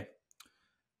say.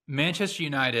 Manchester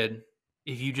United,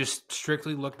 if you just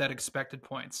strictly looked at expected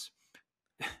points,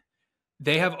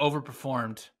 they have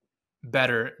overperformed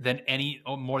better than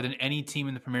more than any team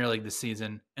in the Premier League this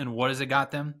season. And what has it got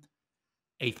them?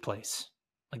 8th place.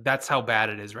 Like that's how bad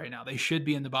it is right now. They should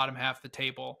be in the bottom half of the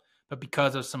table, but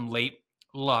because of some late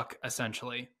luck,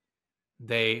 essentially,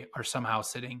 they are somehow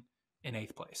sitting in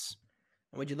 8th place.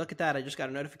 And would you look at that? I just got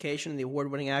a notification in the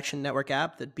award-winning Action Network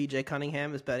app that BJ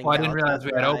Cunningham is betting. Oh, I didn't realize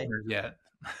we had openers yet.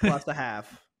 Plus a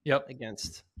half. Yep.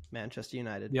 Against Manchester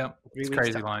United. Yep. It's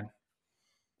crazy line.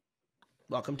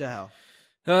 Welcome to hell.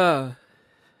 All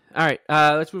right.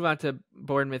 Let's move on to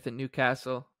Bournemouth and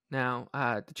Newcastle. Now,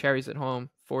 the Cherries at home,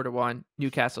 4-1.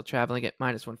 Newcastle traveling at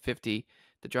 -150.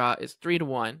 The draw is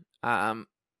 3-1.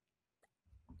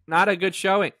 Not a good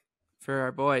showing for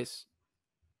our boys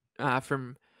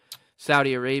from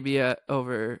Saudi Arabia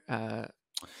over the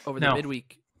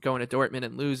midweek, going to Dortmund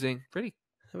and losing.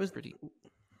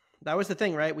 That was the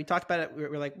thing, right? We talked about it. We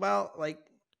were like, well,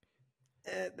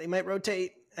 they might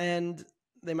rotate and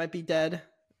they might be dead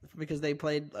because they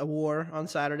played a war on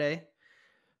Saturday.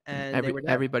 And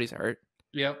everybody's hurt.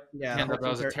 Yep. Yeah. That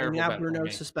was a terrible bet. Now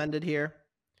Bruno's suspended here.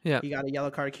 Yeah. He got a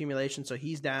yellow card accumulation, so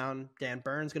he's down. Dan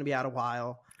Burns going to be out a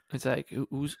while. It's like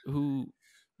who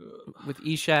with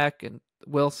Ishak and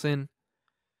Wilson.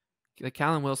 Like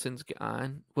Callum Wilson's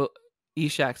gone. Well,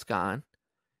 Ishak's gone.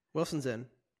 Wilson's in.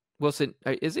 Wilson,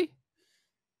 is he?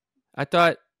 I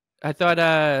thought.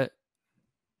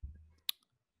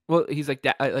 Well, he's like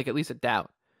at least a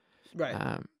doubt.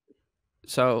 Right.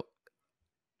 So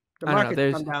the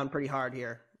market's come down pretty hard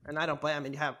here, and I don't blame.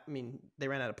 They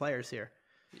ran out of players here.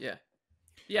 Yeah.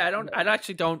 Yeah, I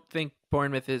actually don't think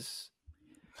Bournemouth is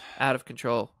out of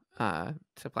control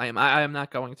to play him. I am not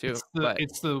going to.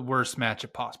 It's the worst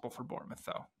matchup possible for Bournemouth,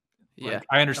 though. Yeah,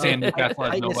 I understand Newcastle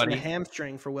has nobody. A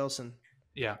hamstring for Wilson.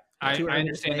 Yeah, I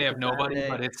understand they have nobody,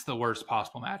 but it's the worst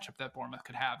possible matchup that Bournemouth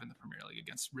could have in the Premier League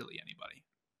against really anybody.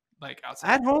 Like outside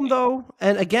at home, though,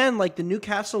 and again, like the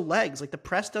Newcastle legs, like the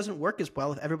press doesn't work as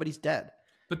well if everybody's dead.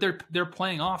 But they're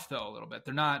playing off though a little bit.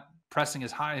 They're not pressing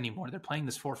as high anymore. They're playing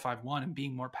this 4-5-1 and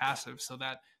being more passive so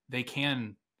that they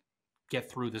can get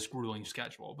through this grueling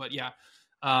schedule. But yeah,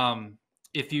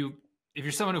 if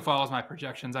you're someone who follows my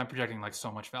projections, I'm projecting like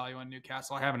so much value on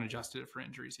Newcastle. I haven't adjusted it for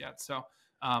injuries yet, so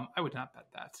I would not bet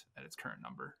that at its current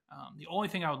number. The only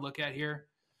thing I would look at here,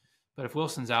 but if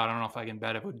Wilson's out, I don't know if I can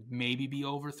bet it would maybe be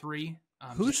over 3.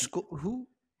 Who?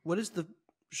 What is the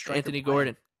striker? Anthony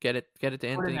Gordon. Get it to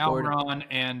Anthony Gordon. Almiron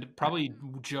and probably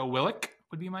Joe Willock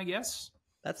would be my guess.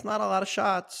 That's not a lot of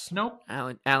shots. Nope.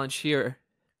 Alan Shearer.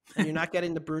 And you're not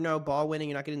getting the Bruno ball winning.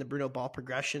 You're not getting the Bruno ball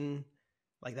progression.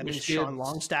 Like that means Sean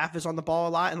Longstaff is on the ball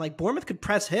a lot, and like Bournemouth could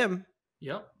press him.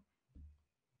 Yep.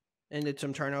 And did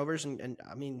some turnovers, and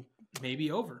I mean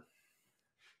maybe over.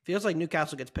 Feels like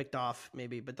Newcastle gets picked off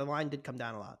maybe, but the line did come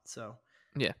down a lot. So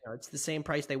Yeah. it's the same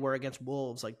price they were against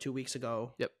Wolves like 2 weeks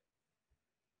ago. Yep.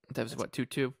 That was what,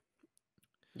 2-2?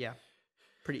 Yeah.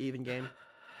 Pretty even game.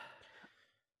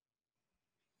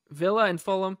 Villa and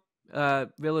Fulham.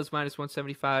 Villa's minus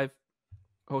 175.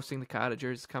 Hosting the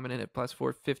Cottagers, coming in at plus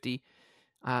 450.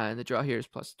 And the draw here is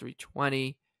plus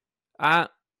 320. I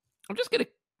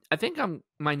think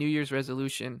my New Year's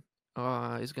resolution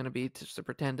is going to be to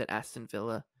pretend that Aston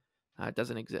Villa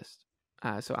doesn't exist.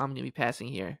 So I'm going to be passing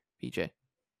here, BJ.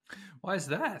 Why is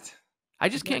that? I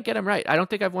just can't get them right. I don't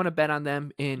think I've won a bet on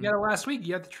them in... You got it last week.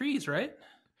 You had the trees, right?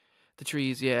 The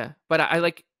trees, yeah. But I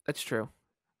like... That's true.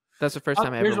 That's the first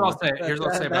time I ever won. Here's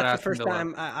what I'll say about Aston Villa. That's the first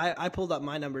time I pulled up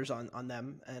my numbers on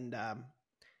them, and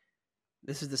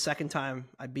this is the second time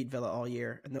I beat Villa all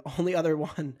year, and the only other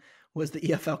one was the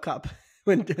EFL Cup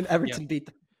when Everton beat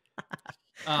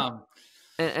them.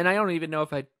 And I don't even know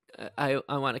if I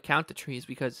want to count the trees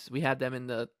because we had them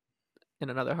in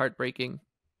another heartbreaking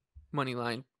money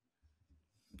line,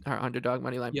 our underdog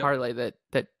money line parlay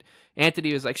that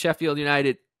Anthony was like, Sheffield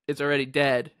United is already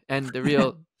dead, and the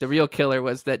real killer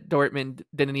was that Dortmund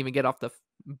didn't even get off the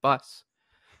bus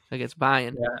against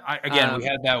Bayern. Yeah, we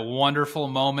had that wonderful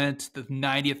moment, the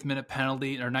 90th minute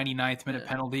penalty or 99th minute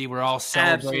penalty. We're all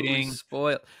celebrating.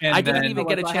 Spoiled. I didn't even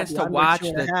get a chance to watch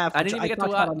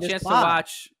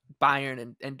watch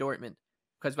Bayern and Dortmund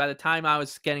because by the time I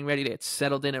was getting ready to get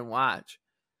settled in and watch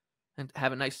and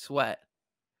have a nice sweat,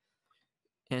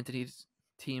 Anthony's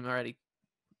team already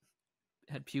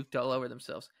had puked all over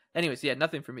themselves. Anyways, yeah,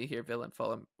 nothing for me here, Villa and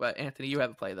Fulham. But Anthony, you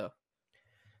have a play though.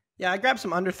 Yeah, I grabbed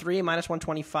some under 3, minus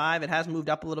 125. It has moved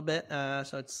up a little bit,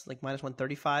 so it's like minus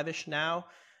 135-ish now.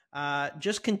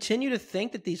 Just continue to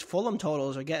think that these Fulham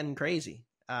totals are getting crazy,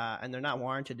 and they're not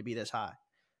warranted to be this high.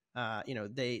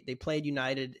 They played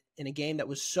United in a game that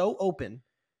was so open,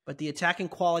 but the attacking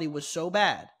quality was so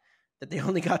bad that they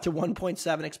only got to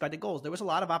 1.7 expected goals. There was a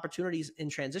lot of opportunities in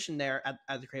transition there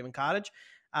at the Craven Cottage,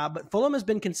 but Fulham has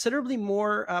been considerably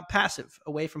more passive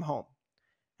away from home.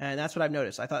 And that's what I've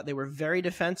noticed. I thought they were very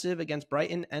defensive against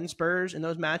Brighton and Spurs in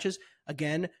those matches.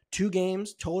 Again, 2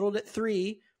 games totaled at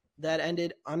 3 that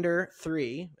ended under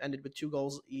 3, ended with 2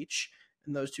 goals each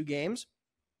in those 2 games.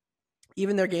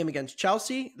 Even their game against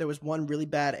Chelsea, there was one really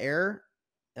bad error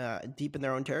deep in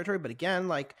their own territory. But again,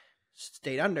 like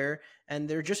stayed under, and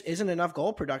there just isn't enough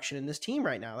goal production in this team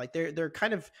right now. Like they're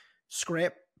kind of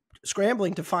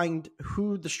scrambling to find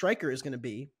who the striker is going to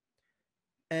be.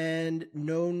 And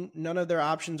none of their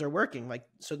options are working. Like,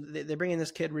 so they bring in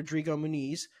this kid, Rodrigo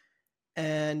Muniz,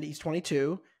 and he's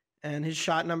 22, and his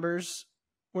shot numbers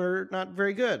were not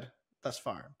very good thus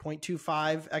far.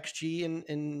 0.25 XG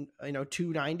in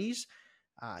 290s.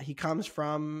 He comes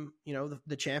from,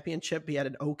 the championship. He had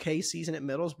an okay season at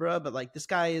Middlesbrough, but like this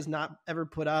guy has not ever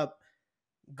put up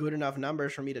good enough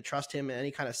numbers for me to trust him in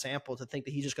any kind of sample to think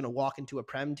that he's just going to walk into a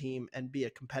Prem team and be a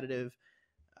competitive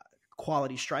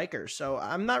quality striker. So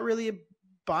I'm not really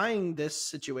buying this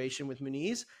situation with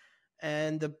Muniz,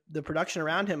 and the production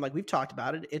around him, like we've talked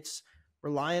about it, it's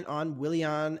reliant on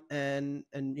Willian and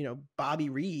Bobby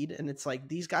Reed, and it's like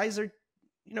these guys are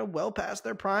well past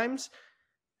their primes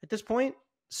at this point.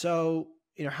 So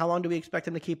how long do we expect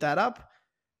them to keep that up?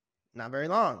 Not very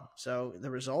long. So the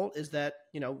result is that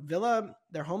Villa,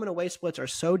 their home and away splits are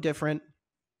so different,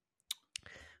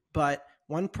 but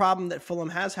one problem that Fulham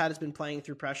has had has been playing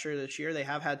through pressure this year. They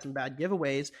have had some bad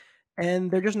giveaways, and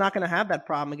they're just not going to have that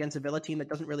problem against a Villa team that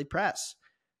doesn't really press.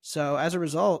 So as a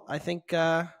result, I think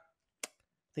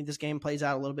this game plays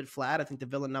out a little bit flat. I think the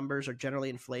Villa numbers are generally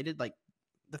inflated. Like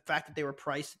the fact that they were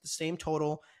priced at the same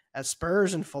total as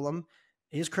Spurs and Fulham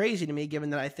is crazy to me, given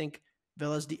that I think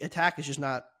Villa's attack is just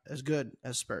not as good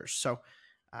as Spurs. So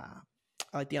I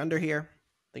like the under here.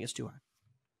 I think it's too high.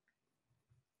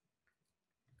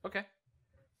 Okay.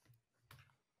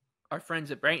 Our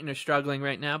friends at Brighton are struggling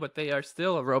right now, but they are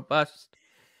still a robust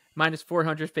minus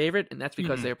 400 favorite, and that's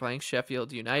because they're playing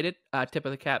Sheffield United. Tip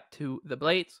of the cap to the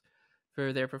Blades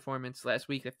for their performance last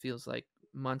week. It feels like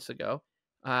months ago.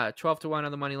 12-1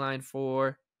 on the money line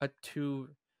for a 2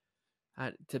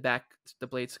 to back the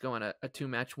Blades to go on a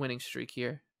 2-match winning streak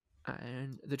here.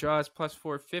 And the draw is plus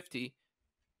 450.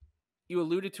 You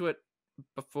alluded to it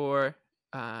before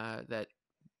that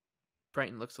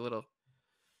Brighton looks a little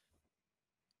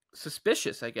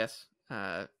suspicious, I guess.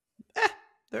 They're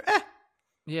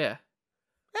Yeah.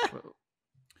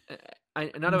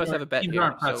 None of us have a bet teams here.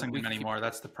 Aren't pressing them anymore.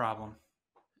 That's the problem.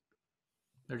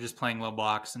 They're just playing low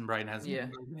blocks, and Brighton hasn't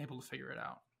been able to figure it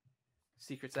out.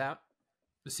 Secret's out.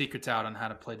 The secret's out on how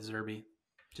to play De Zerbi.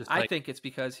 I think it's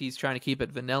because he's trying to keep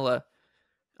it vanilla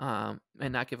and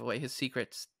not give away his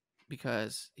secrets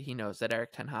because he knows that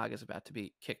Eric Ten Hag is about to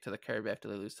be kicked to the curb after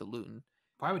they lose to Luton.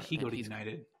 Why would he go to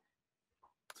United?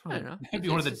 I don't know. That'd be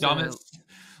one of the dumbest.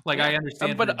 I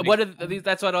understand, but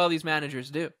that's what all these managers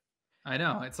do. I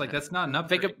know. It's like that's not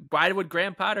enough. Why would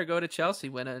Graham Potter go to Chelsea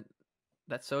when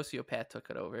that sociopath took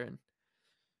it over?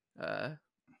 And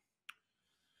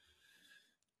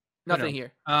nothing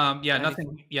here.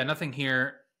 Nothing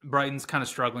here. Brighton's kind of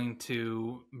struggling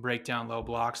to break down low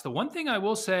blocks. The one thing I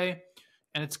will say,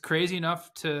 and it's crazy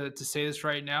enough to say this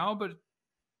right now, but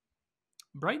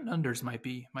Brighton unders might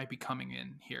be coming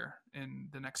in here in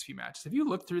the next few matches. If you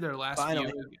look through their last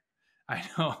few, I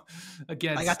know. I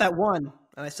got that one,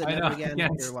 and I said never again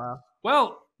after a while.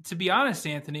 Well, to be honest,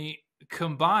 Anthony,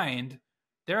 combined,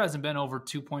 there hasn't been over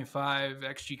 2.5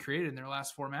 XG created in their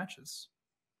last 4 matches.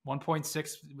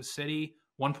 1.6 with City,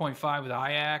 1.5 with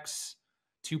Ajax,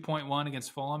 2.1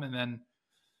 against Fulham, and then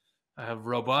a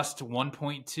robust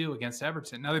 1.2 against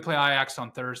Everton. Now they play Ajax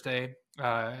on Thursday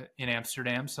in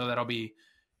Amsterdam, so that'll be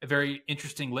a very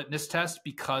interesting litmus test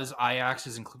because Ajax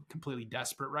is completely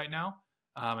desperate right now,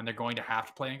 and they're going to have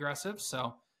to play aggressive.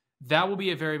 So that will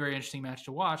be a very, very interesting match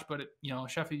to watch. But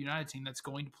Sheffield United team that's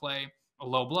going to play a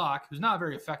low block, who's not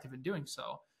very effective in doing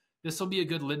so. This will be a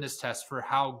good litmus test for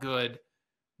how good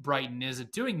Brighton is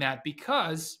at doing that,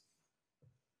 because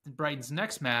Brighton's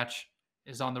next match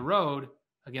is on the road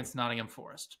against Nottingham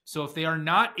Forest. So if they are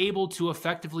not able to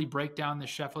effectively break down the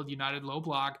Sheffield United low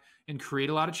block and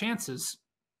create a lot of chances,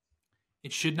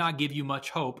 it should not give you much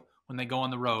hope when they go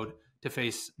on the road to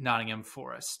face Nottingham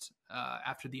Forest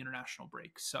after the international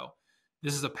break. So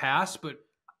this is a pass, but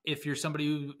if you're somebody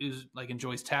who is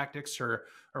enjoys tactics or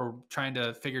trying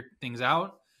to figure things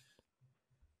out,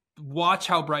 watch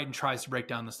how Brighton tries to break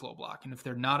down this low block. And if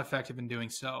they're not effective in doing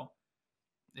so,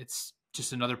 it's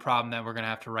just another problem that we're going to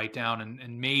have to write down,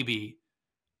 and maybe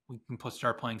we can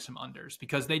start playing some unders,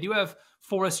 because they do have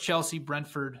Forest, Chelsea,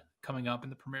 Brentford coming up in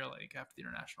the Premier League after the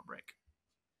international break.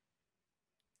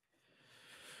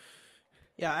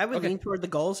 Yeah, I would lean toward the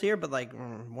goals here, but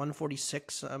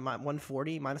 146,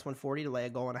 140, minus 140 to lay a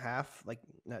goal and a half.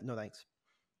 No thanks.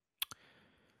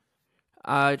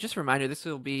 Just a reminder, this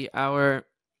will be our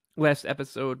last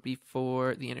episode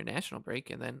before the international break,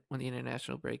 and then when the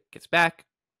international break gets back,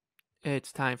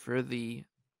 it's time for the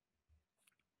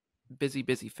busy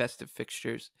festive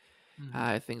fixtures.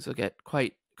 Things will get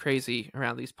quite crazy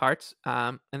around these parts.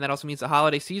 And that also means the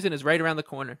holiday season is right around the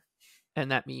corner. And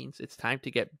that means it's time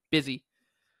to get busy.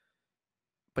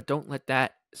 But don't let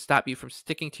that stop you from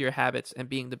sticking to your habits and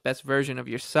being the best version of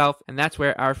yourself. And that's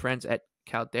where our friends at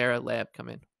Caldera Lab come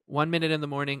in. 1 minute in the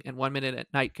morning and 1 minute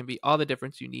at night can be all the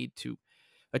difference you need to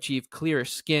achieve clearer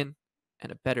skin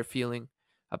and a better feeling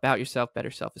about yourself,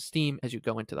 better self-esteem as you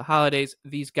go into the holidays.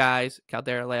 These guys,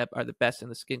 Caldera Lab, are the best in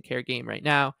the skincare game right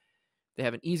now. They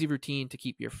have an easy routine to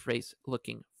keep your face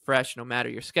looking fresh no matter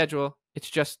your schedule. It's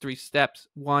just 3 steps.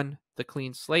 1, the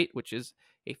clean slate, which is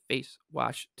a face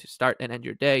wash to start and end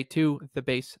your day. 2, the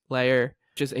base layer,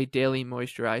 which is a daily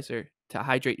moisturizer to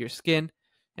hydrate your skin.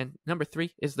 And number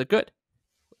 3 is the good.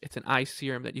 It's an eye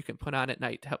serum that you can put on at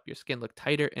night to help your skin look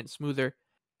tighter and smoother.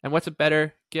 And what's a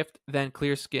better gift than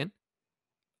clear skin?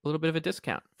 A little bit of a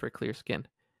discount for clear skin.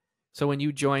 So when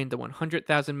you join the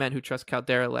 100,000 men who trust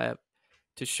Caldera Lab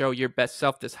to show your best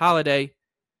self this holiday,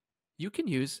 you can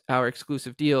use our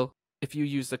exclusive deal if you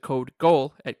use the code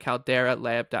GOAL at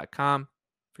calderalab.com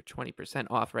for 20%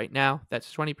 off right now.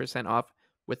 That's 20% off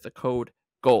with the code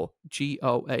GOAL,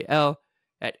 GOAL,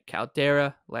 at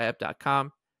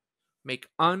calderalab.com. Make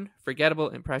unforgettable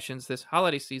impressions this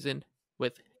holiday season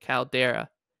with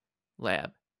Caldera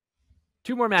Lab.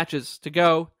 2 more matches to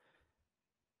go.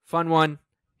 Fun one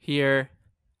here.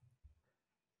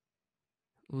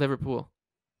 Liverpool.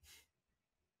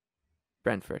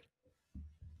 Brentford.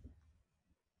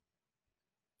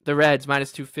 The Reds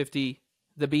minus 250.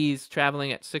 The Bees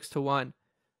traveling at 6-1.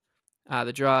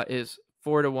 The draw is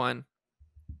 4-1.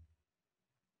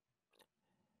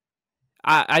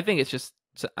 I think it's just,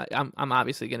 I'm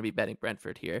obviously going to be betting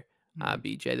Brentford here,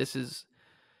 BJ. This is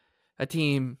a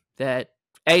team that,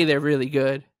 A, they're really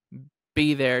good.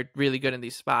 B, they're really good in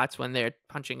these spots when they're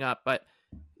punching up. But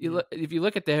if you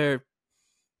look at their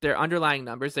underlying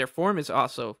numbers, their form is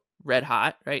also red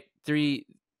hot, right? 3-0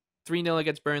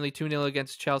 against Burnley, 2-0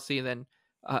 against Chelsea, and then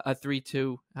a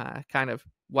 3-2 kind of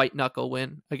white knuckle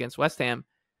win against West Ham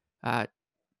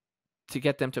to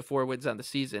get them to 4 wins on the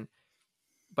season.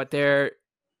 But they're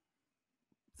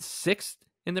 6th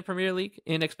in the Premier League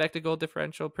in expected goal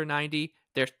differential per 90.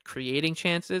 They're creating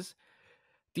chances.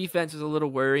 Defense is a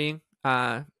little worrying.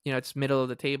 It's middle of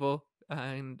the table.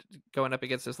 and going up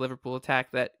against this Liverpool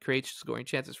attack that creates scoring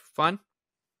chances for fun.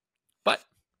 But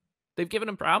they've given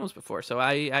them problems before, so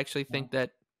I actually think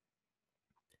that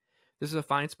this is a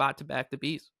fine spot to back the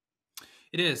Bees.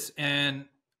 It is, and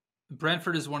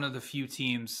Brentford is one of the few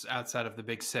teams outside of the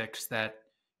Big Six that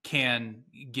can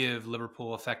give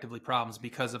Liverpool effectively problems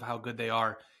because of how good they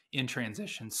are in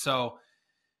transition. So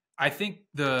I think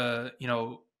the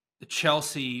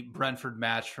Chelsea Brentford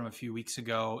match from a few weeks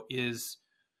ago is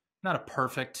not a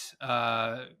perfect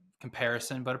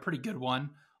comparison, but a pretty good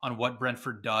one on what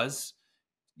Brentford does.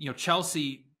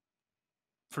 Chelsea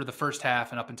for the first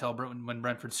half and up until when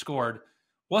Brentford scored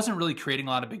wasn't really creating a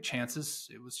lot of big chances.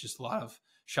 It was just a lot of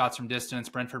shots from distance,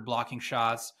 Brentford blocking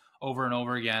shots over and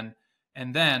over again.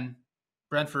 And then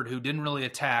Brentford, who didn't really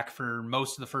attack for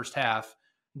most of the first half,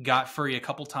 got free a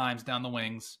couple times down the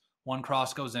wings. One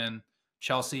cross goes in.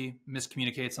 Chelsea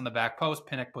miscommunicates on the back post.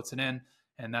 Pinnock puts it in.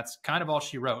 And that's kind of all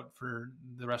she wrote for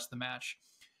the rest of the match.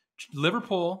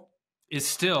 Liverpool is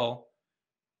still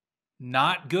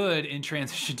not good in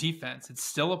transition defense. It's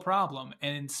still a problem.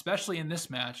 And especially in this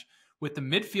match, with the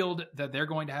midfield that they're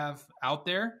going to have out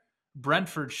there,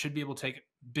 Brentford should be able to take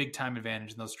big time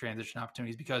advantage in those transition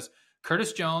opportunities because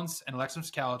Curtis Jones and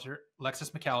Alexis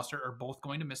McAllister are both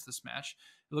going to miss this match.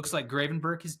 It looks like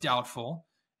Gravenberch is doubtful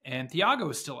and Thiago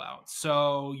is still out.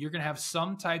 So you're going to have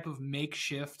some type of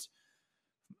makeshift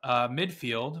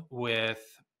midfield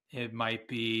with, it might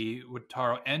be with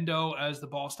Taro Endo as the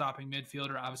ball stopping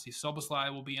midfielder. Obviously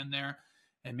Szoboszlai will be in there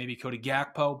and maybe Cody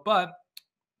Gakpo, but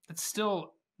it's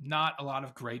still not a lot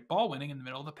of great ball winning in the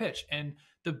middle of the pitch. And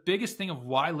the biggest thing of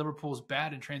why Liverpool is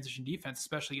bad in transition defense,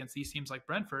 especially against these teams like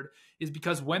Brentford, is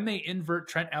because when they invert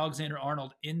Trent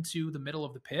Alexander-Arnold into the middle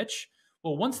of the pitch,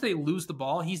 well, once they lose the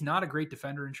ball, he's not a great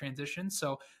defender in transition.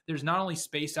 So there's not only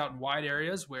space out in wide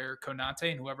areas where Konate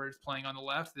and whoever is playing on the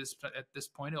left, at this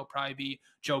point, it'll probably be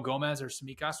Joe Gomez or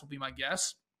Tsimikas will be my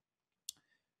guess.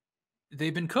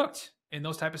 They've been cooked in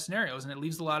those type of scenarios, and it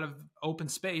leaves a lot of open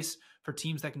space for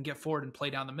teams that can get forward and play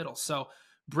down the middle. So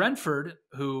Brentford,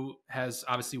 who has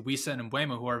obviously Wissa and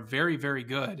Mbeumo, who are very, very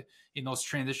good in those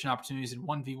transition opportunities in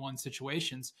 1v1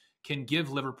 situations, can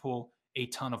give Liverpool a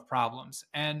ton of problems.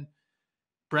 And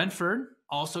Brentford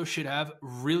also should have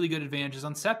really good advantages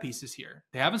on set pieces here.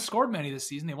 They haven't scored many this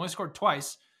season. They've only scored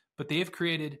twice, but they have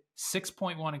created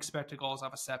 6.1 expected goals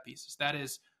off of set pieces. That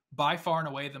is by far and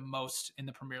away the most in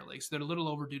the Premier League. So they're a little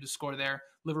overdue to score there.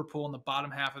 Liverpool in the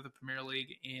bottom half of the Premier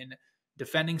League in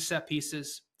defending set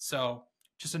pieces. So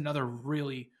just another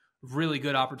really, really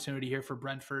good opportunity here for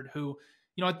Brentford, who,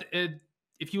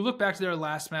 if you look back to their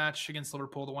last match against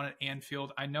Liverpool, the one at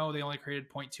Anfield, I know they only created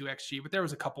 0.2 XG, but there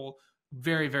was a couple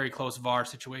very, very close VAR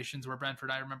situations where Brentford,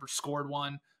 I remember, scored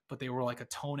one, but they were like a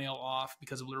toenail off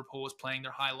because of Liverpool was playing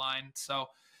their high line. So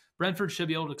Brentford should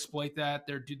be able to exploit that.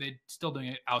 They're still doing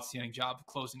an outstanding job of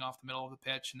closing off the middle of the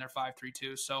pitch, and they're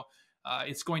 5-3-2. So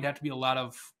it's going to have to be a lot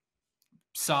of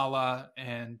Salah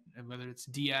and whether it's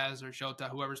Diaz or Jota,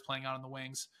 whoever's playing out on the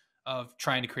wings, of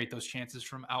trying to create those chances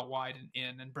from out wide and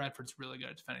in. And Brentford's really good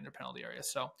at defending their penalty area.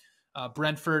 So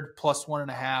Brentford plus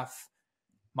 1.5,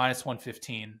 minus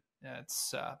 115.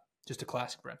 It's just a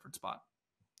classic Brentford spot.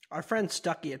 Our friend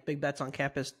Stucky at Big Bets on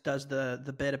Campus does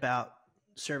the bit about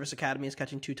service academies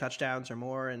catching 2 touchdowns or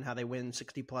more and how they win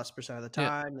 60+% of the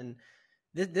time. Yeah.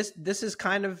 And this is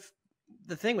kind of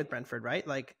the thing with Brentford, right?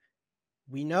 Like,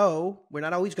 we know we're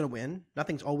not always going to win.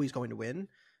 Nothing's always going to win,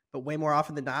 but way more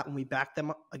often than not, when we back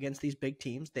them up against these big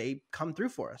teams, they come through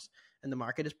for us, and the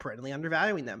market is perennially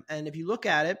undervaluing them. And if you look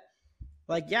at it,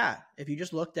 if you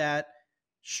just looked at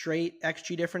straight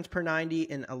XG difference per 90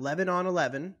 in 11 on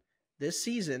 11 this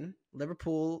season,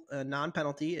 Liverpool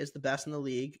non-penalty is the best in the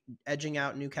league, edging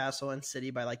out Newcastle and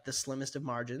City by like the slimmest of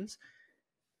margins,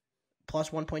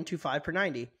 plus 1.25 per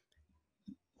 90.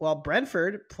 Well,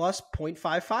 Brentford plus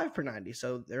 0.55 per 90.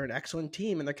 So they're an excellent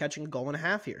team, and they're catching a goal and a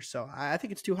half here. So I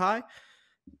think it's too high.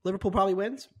 Liverpool probably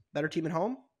wins. Better team at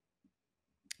home.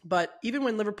 But even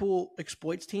when Liverpool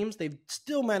exploits teams, they've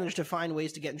still managed to find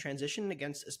ways to get in transition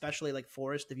against, especially like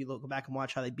Forest. If you go back and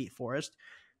watch how they beat Forest,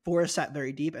 Forest sat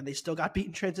very deep, and they still got beat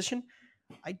in transition.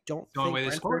 I don't think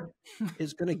Brentford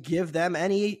is going to give them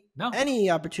any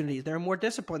opportunities. They're more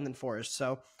disciplined than Forest.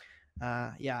 So,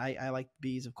 I like the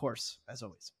Bees, of course, as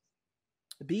always.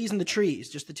 The Bees and the Trees,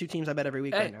 just the 2 teams I bet every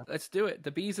week right now. Let's do it.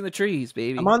 The Bees and the Trees,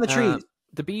 baby. I'm on the trees.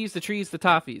 The Bees, the Trees, the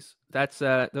Toffees. That's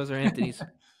those are Anthony's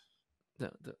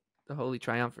the holy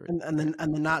triumvirate. And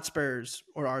the not Spurs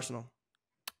or Arsenal.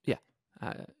 Yeah.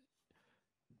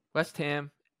 West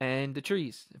Ham and the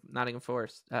Trees, Nottingham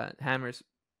Forest. Hammers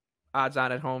odds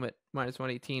on at home at minus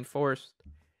 118. Forest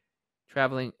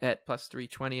traveling at plus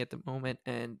 320 at the moment.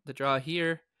 And the draw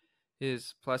here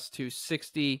is plus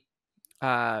 260.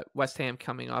 West Ham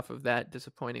coming off of that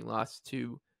disappointing loss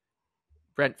to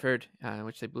Brentford,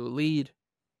 which they blew a lead.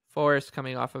 Forest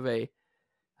coming off of a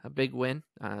big win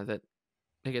that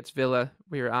against Villa.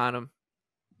 We were on them.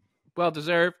 Well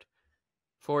deserved.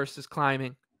 Forest is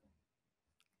climbing.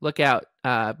 Look out.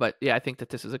 But yeah, I think that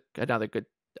this is another good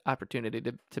opportunity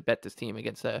to bet this team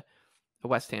against a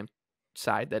West Ham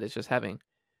side that is just having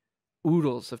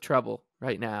oodles of trouble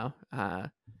right now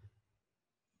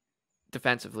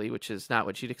defensively, which is not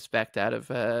what you'd expect out of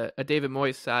a David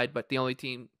Moyes side, but the only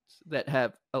teams that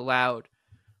have allowed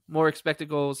more expected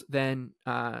goals than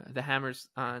the Hammers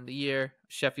on the year,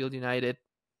 Sheffield United,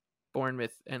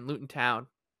 Bournemouth, and Luton Town.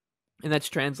 And that's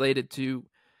translated to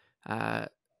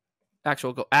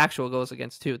actual goals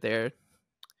against too. They're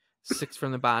 6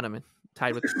 from the bottom and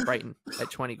tied with Brighton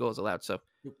at 20 goals allowed. So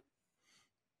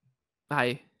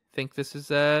I think this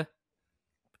is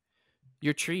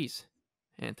your trees,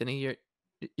 Anthony.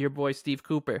 Your boy Steve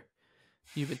Cooper.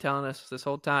 You've been telling us this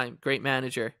whole time. Great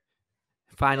manager.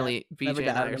 Finally, BJ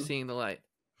and I are seeing the light.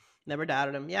 Never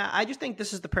doubted him. Yeah, I just think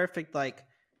this is the perfect,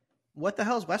 what the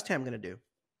hell is West Ham going to do?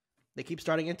 They keep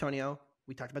starting Antonio.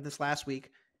 We talked about this last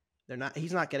week.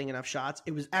 He's not getting enough shots.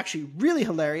 It was actually really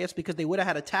hilarious because they would have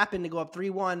had a tap in to go up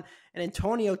 3-1, and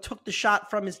Antonio took the shot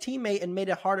from his teammate and made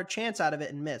a harder chance out of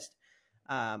it and missed.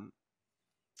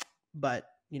 But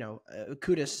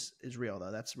Kudus is real,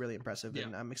 though. That's really impressive,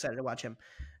 and I'm excited to watch him.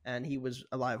 And he was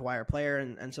a live wire player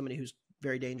and somebody who's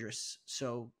very dangerous,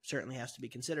 so certainly has to be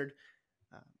considered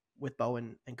with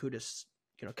Bowen and Kudus.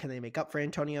 Can they make up for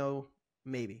Antonio?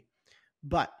 Maybe.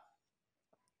 But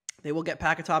they will get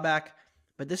Paquetá back.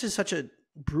 But this is such a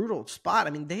brutal spot.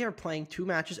 I mean, they are playing 2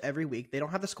 matches every week. They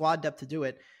don't have the squad depth to do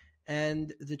it.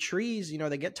 And the trees,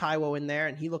 they get Taiwo in there,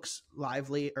 and he looks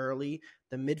lively early.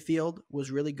 The midfield was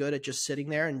really good at just sitting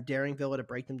there and daring Villa to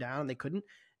break them down, and they couldn't.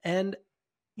 And,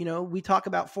 we talk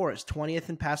about Forest, 20th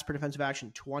in pass per defensive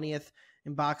action, 20th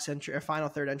in box entry, or final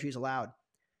third entries allowed.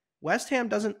 West Ham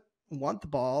doesn't want the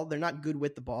ball. They're not good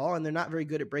with the ball, and they're not very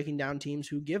good at breaking down teams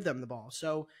who give them the ball.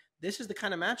 So this is the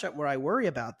kind of matchup where I worry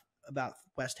about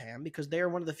West Ham, because they are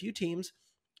one of the few teams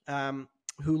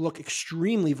who look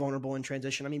extremely vulnerable in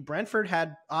transition. I mean, Brentford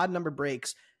had odd number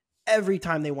breaks every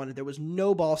time they wanted. There was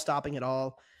no ball stopping at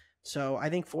all. So I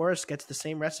think Forest gets the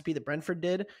same recipe that Brentford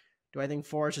did. Do I think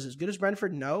Forest is as good as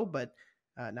Brentford? No, but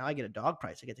now I get a dog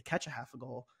price. I get to catch a half a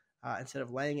goal instead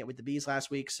of laying it with the Bees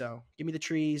last week. So give me the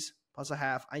trees plus a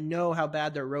half. I know how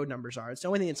bad their road numbers are. It's the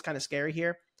only thing that's kind of scary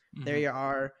here. Mm-hmm. There you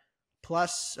are.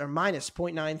 Plus or minus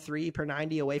 0.93 per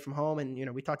 90 away from home.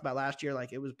 And, we talked about last year,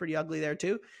 it was pretty ugly there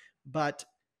too. But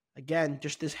again,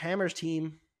 just this Hammers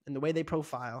team and the way they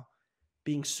profile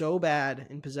being so bad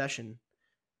in possession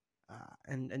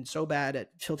and so bad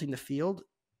at tilting the field,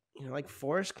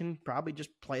 Forest can probably just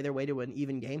play their way to an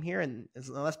even game here. And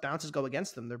unless bounces go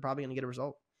against them, they're probably going to get a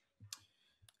result.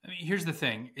 I mean, here's the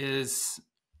thing is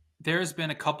there's been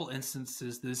a couple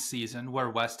instances this season where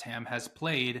West Ham has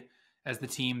played as the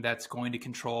team that's going to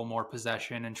control more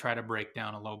possession and try to break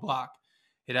down a low block.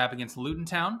 It happened against Luton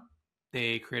Town.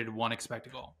 They created 1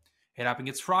 expected goal. It happened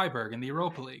against Freiburg in the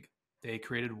Europa League. They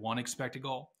created 1 expected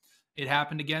goal. It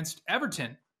happened against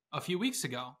Everton a few weeks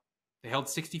ago. They held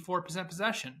 64%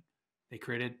 possession. They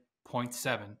created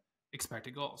 0.7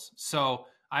 expected goals. So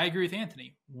I agree with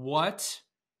Anthony. What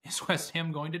is West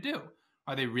Ham going to do?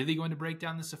 Are they really going to break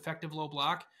down this effective low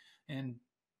block and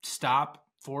stop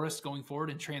Forest going forward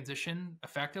and transition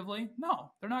effectively?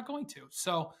 No, they're not going to.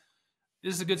 So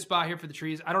this is a good spot here for the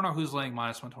trees. I don't know who's laying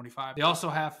minus 125. They also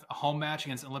have a home match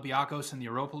against Olympiacos in the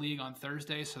Europa League on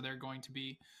Thursday, so they're going to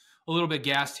be a little bit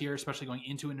gassed here, especially going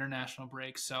into international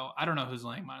break. So I don't know who's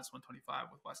laying minus 125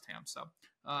 with West Ham. So,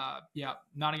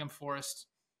 Nottingham Forest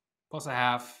plus a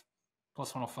half,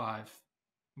 plus 105.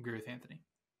 Agree with Anthony.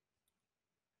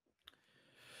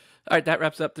 All right, that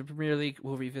wraps up the Premier League.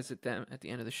 We'll revisit them at the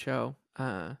end of the show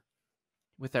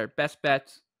with our best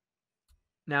bets.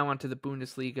 Now on to the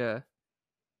Bundesliga.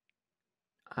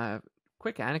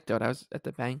 Quick anecdote. I was at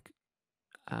the bank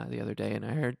the other day, and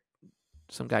I heard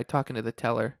some guy talking to the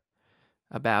teller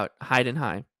about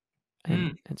Heidenheim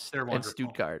and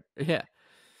Stuttgart. Yeah.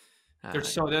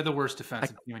 They're the worst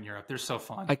defensive team in Europe. They're so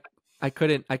fun. I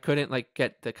couldn't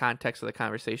get the context of the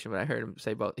conversation, but I heard him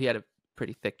say both. He had a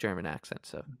pretty thick German accent.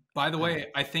 So, by the way,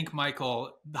 I think,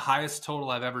 Michael, the highest total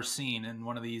I've ever seen in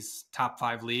one of these top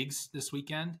 5 leagues this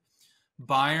weekend,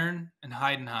 Bayern and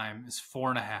Heidenheim, is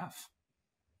 4.5.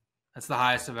 That's the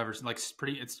highest I've ever seen.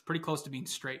 It's pretty close to being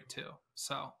straight too.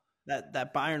 So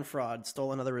that Bayern fraud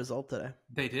stole another result today.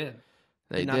 They did.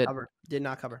 They did. Did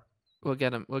not cover. We'll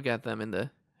get them. We'll get them in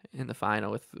the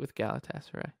final with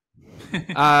Galatasaray.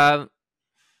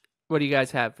 What do you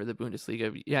guys have for the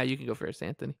Bundesliga? Yeah, you can go first,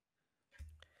 Anthony.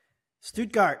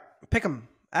 Stuttgart, pick 'em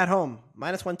at home,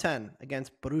 -110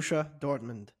 against Borussia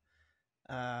Dortmund.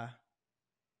 Where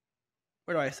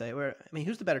do I say?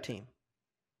 Who's the better team?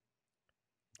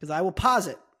 Because I will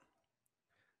posit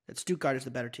that Stuttgart is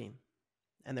the better team,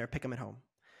 and they're pick 'em at home.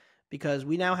 Because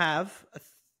we now have a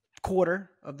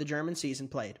quarter of the German season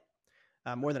played,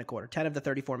 more than a quarter, 10 of the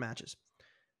 34 matches.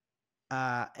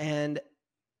 And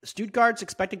Stuttgart's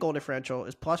expected goal differential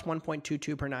is plus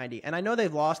 1.22 per 90. And I know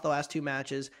they've lost the last 2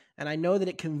 matches, and I know that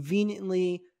it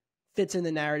conveniently fits in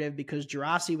the narrative because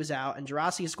Girassi was out, and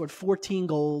Girassi has scored 14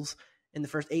 goals in the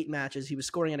first 8 matches. He was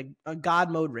scoring at a god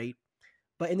mode rate.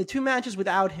 But in the 2 matches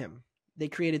without him, they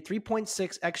created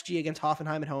 3.6 XG against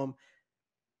Hoffenheim at home,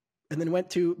 and then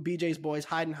went to BJ's boys,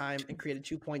 Heidenheim, and created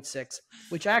 2.6,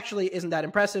 which actually isn't that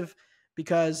impressive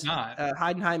because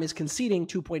Heidenheim is conceding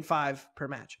 2.5 per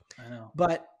match. I know.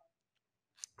 But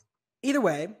either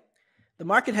way, the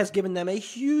market has given them a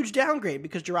huge downgrade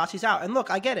because Girassi's out. And look,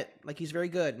 I get it. Like, he's very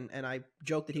good. And I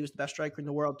joked that he was the best striker in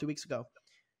the world 2 weeks ago.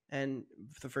 And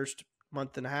for the first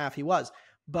month and a half, he was.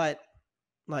 But,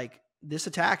 like, this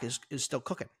attack is still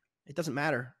cooking. It doesn't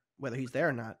matter whether he's there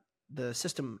or not.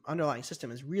 The underlying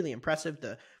system is really impressive.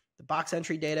 The box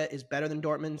entry data is better than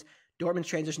Dortmund's. Dortmund's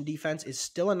transition defense is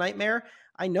still a nightmare.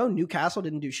 I know Newcastle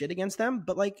didn't do shit against them,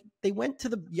 but like they went to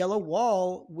the yellow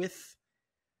wall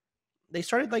they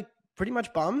started like pretty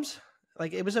much bums.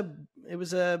 Like it was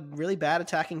a really bad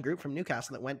attacking group from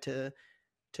Newcastle that went to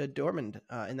Dortmund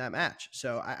in that match.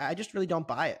 So I just really don't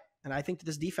buy it. And I think that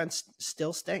this defense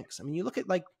still stinks. I mean, you look at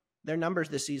like their numbers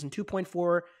this season,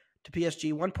 2.4 to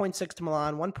PSG, 1.6 to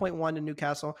Milan, 1.1 to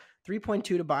Newcastle, 3.2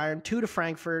 to Bayern, 2 to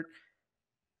Frankfurt.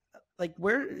 Like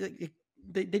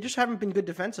they just haven't been good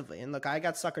defensively. And look, I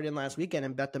got suckered in last weekend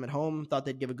and bet them at home, thought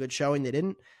they'd give a good showing. They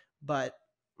didn't. But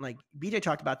like BJ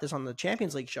talked about this on the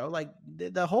Champions League show, like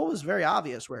the hole is very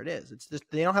obvious where it is. It's just,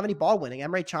 they don't have any ball winning.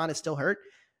 Emre Can is still hurt.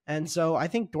 And so I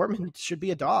think Dortmund should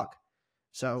be a dog.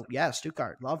 So yeah,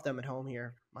 Stuttgart, love them at home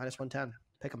here. -110.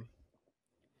 Pick them.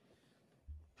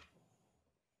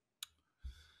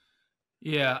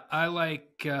 Yeah, I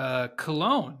like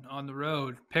Cologne on the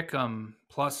road. Pick 'em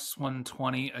plus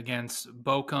 120 against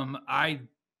Bochum. I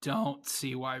don't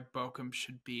see why Bochum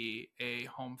should be a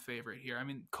home favorite here. I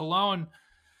mean, Cologne,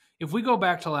 if we go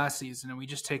back to last season and we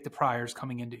just take the priors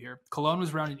coming into here, Cologne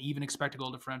was around an even expected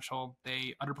goal differential.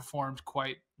 They underperformed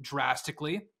quite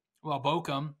drastically, while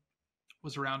Bochum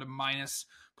was around a minus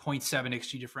 0.7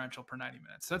 XG differential per 90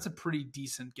 minutes. So that's a pretty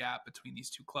decent gap between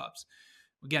these two clubs.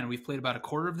 Again, we've played about a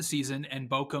quarter of the season, and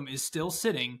Bochum is still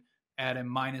sitting at they're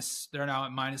now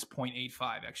at minus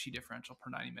 0.85 XG differential per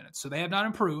 90 minutes. So they have not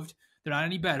improved. They're not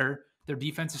any better. Their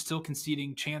defense is still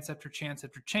conceding chance after chance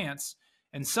after chance.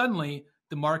 And suddenly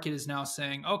the market is now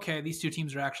saying, okay, these two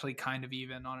teams are actually kind of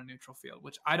even on a neutral field,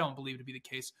 which I don't believe to be the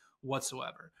case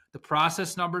whatsoever. The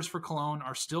process numbers for Cologne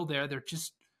are still there. They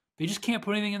just can't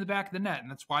put anything in the back of the net, and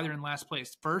that's why they're in last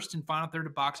place. First and final third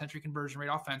of box entry conversion rate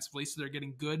offensively, so they're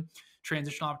getting good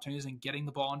transitional opportunities and getting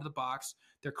the ball into the box.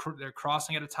 They're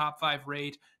crossing at a top 5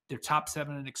 rate. They're top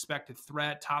 7 in expected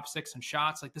threat, top 6 in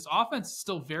shots. Like, this offense is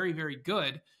still very, very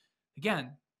good.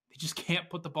 Again, they just can't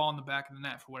put the ball in the back of the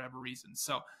net for whatever reason.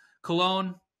 So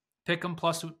Cologne, pick them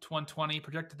plus 120,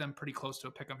 projected them pretty close to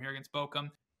a pick 'em here against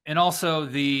Bochum. And also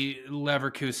the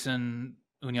Leverkusen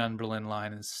Union Berlin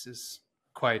line is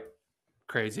quite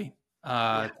crazy,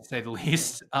 to say the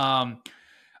least.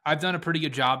 I've done a pretty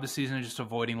good job this season of just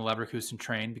avoiding the Leverkusen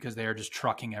train because they are just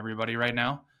trucking everybody right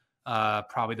now.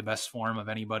 Probably the best form of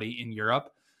anybody in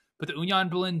Europe. But the Union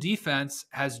Berlin defense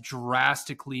has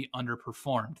drastically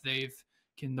underperformed.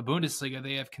 In the Bundesliga,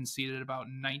 they have conceded about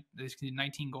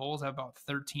 19 goals, have about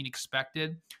 13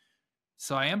 expected.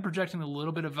 So I am projecting a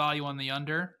little bit of value on the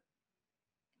under.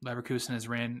 Leverkusen has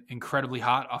ran incredibly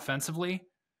hot offensively.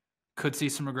 Could see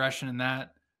some regression in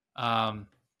that.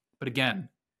 But again,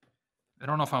 I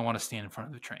don't know if I want to stand in front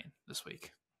of the train this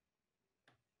week.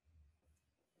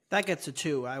 That gets a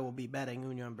 2. I will be betting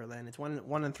Union Berlin. It's 1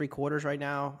 3/4 right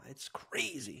now. It's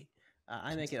crazy.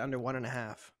 I make it under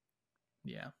 1.5.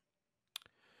 Yeah.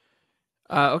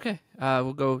 Okay.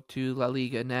 We'll go to La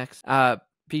Liga next.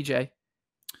 PJ.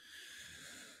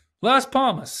 Las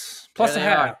Palmas plus a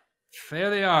half. There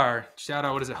they are. Shout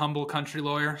out, what is it? Humble Country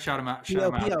Lawyer. Shout them out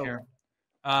here.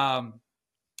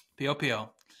 POPO.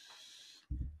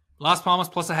 Las Palmas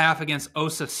plus a half against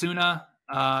Osasuna.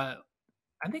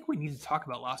 I think we need to talk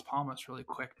about Las Palmas really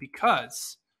quick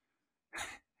because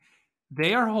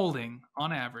They are holding,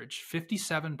 on average,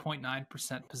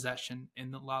 57.9% possession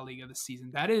in the La Liga this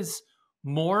season. That is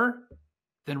more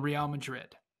than Real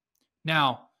Madrid.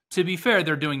 Now, to be fair,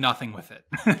 they're doing nothing with it.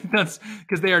 That's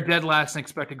because they are dead last in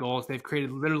expected goals. They've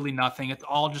created literally nothing. It's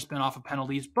all just been off of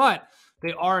penalties, but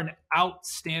they are an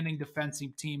outstanding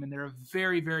defensive team, and they're a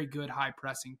very, very good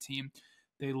high-pressing team.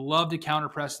 They love to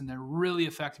counter-press, and they're really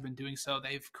effective in doing so.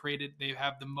 They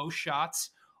have the most shots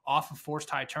off of forced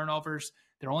high turnovers.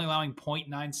 They're only allowing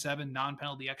 0.97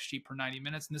 non-penalty XG per 90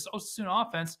 minutes, and this Osasuna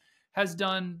offense has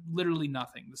done literally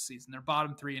nothing this season. They're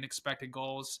bottom 3 in expected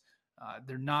goals.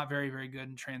 They're not very, very good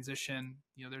in transition.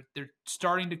 They're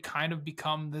starting to kind of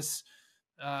become this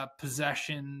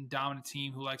possession dominant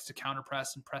team who likes to counter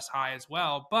press and press high as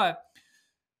well. But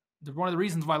one of the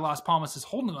reasons why Las Palmas is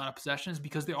holding a lot of possession is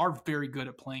because they are very good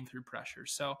at playing through pressure.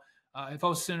 So if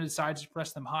Osasuna decides to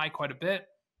press them high quite a bit,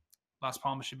 Las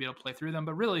Palmas should be able to play through them.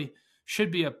 But really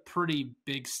should be a pretty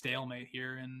big stalemate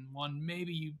here, and one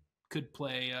maybe you could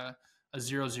play a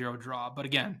 0-0 draw. But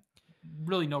again,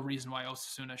 really no reason why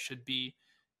Osasuna should be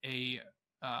a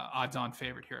odds-on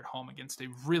favorite here at home against a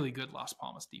really good Las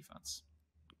Palmas defense.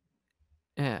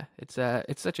 Yeah,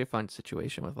 it's such a fun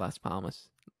situation with Las Palmas.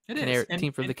 It is.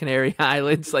 Team from the Canary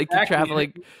Islands, like exactly.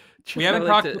 traveling. We haven't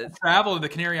talked about travel to the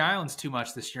Canary Islands too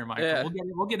much this year, Michael. Yeah.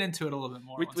 We'll get into it a little bit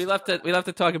more. We love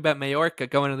to talk about Majorca,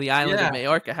 going to the island of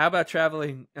Majorca. How about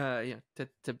traveling to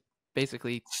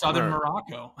basically southern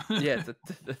Morocco? Yeah.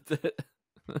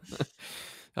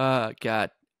 Oh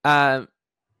God.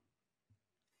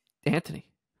 Anthony,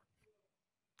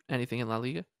 anything in La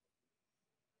Liga?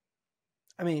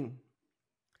 I mean,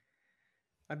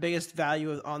 my biggest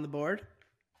value is on the board.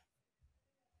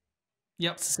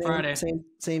 Yep, Friday.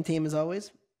 Same team as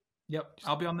always. Yep,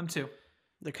 I'll be on them too.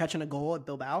 They're catching a goal at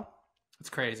Bilbao. It's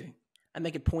crazy. I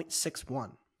make it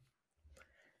 0.61.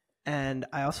 And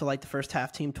I also like the first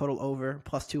half team total over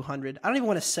plus 200. I don't even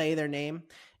want to say their name.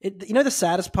 The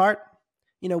saddest part,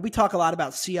 we talk a lot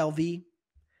about CLV.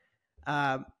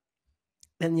 And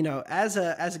as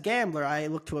a gambler, I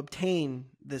look to obtain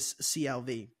this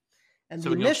CLV. And so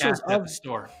the initials of the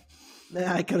store.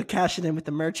 I could have cashed it in with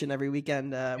the merchant every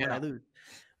weekend when I lose.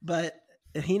 But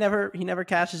he never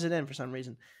cashes it in for some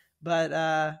reason.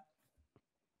 But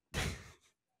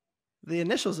the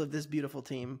initials of this beautiful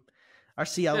team are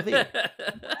CLV.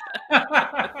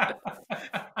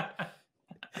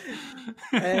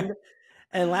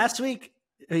 and last week,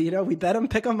 we bet them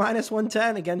pick them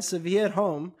 -110 against Sevilla at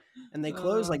home, and they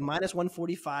close like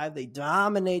 -145. They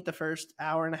dominate the first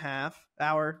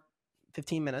hour,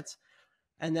 15 minutes,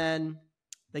 and then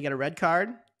they get a red card,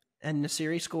 and the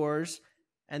Serie scores,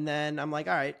 and then I'm like,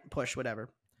 all right, push,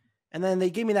 whatever. And then they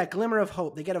give me that glimmer of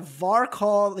hope. They get a VAR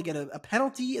call. They get a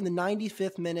penalty in the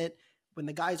 95th minute when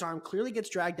the guy's arm clearly gets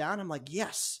dragged down. I'm like,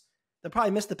 yes. They'll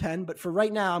probably miss the pen, but for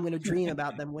right now, I'm going to dream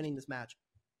about them winning this match.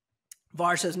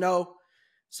 VAR says, no,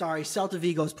 sorry, Celta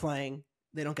Vigo's playing.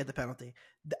 They don't get the penalty.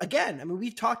 Again,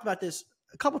 we've talked about this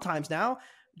a couple times now.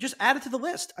 Just add it to the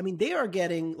list. They are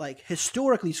getting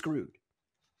historically screwed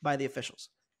by the officials.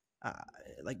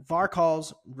 VAR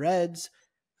calls, reds,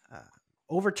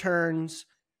 overturns,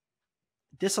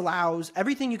 disallows,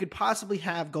 everything you could possibly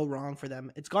have go wrong for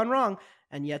them. It's gone wrong,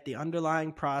 and yet the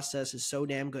underlying process is so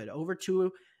damn good. Over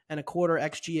 2.25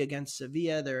 XG against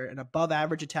Sevilla. They're an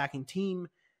above-average attacking team.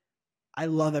 I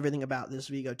love everything about this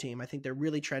Vigo team. I think they're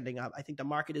really trending up. I think the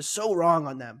market is so wrong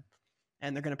on them,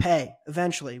 and they're going to pay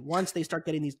eventually once they start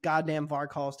getting these goddamn VAR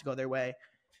calls to go their way.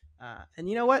 And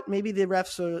you know what? Maybe the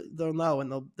refs they'll know,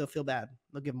 and they'll feel bad.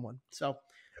 They'll give them one. So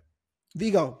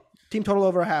Vigo, team total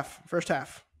over a half, first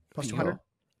half, plus 200.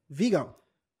 Vigo.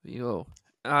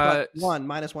 One,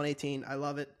 -118. I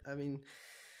love it. I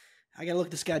got to look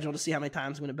at the schedule to see how many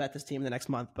times I'm going to bet this team in the next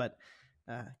month, but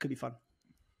it could be fun.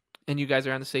 And you guys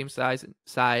are on the same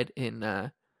side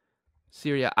in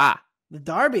Serie A. The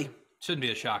derby. Shouldn't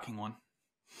be a shocking one.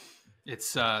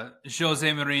 It's Jose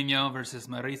Mourinho versus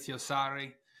Mauricio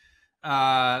Sarri.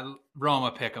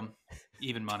 Roma pick 'em.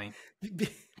 Even money.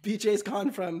 BJ's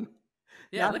gone from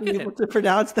not being able to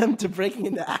pronounce them to breaking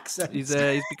into accents. He's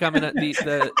becoming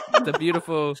the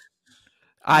beautiful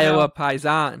Iowa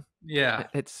Paisan. Yeah,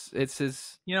 it's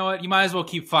his. You know what? You might as well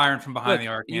keep firing from behind the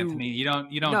arc, Anthony. You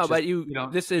don't. No, but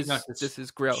this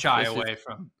is growth. Shy away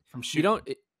from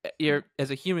shooting. You're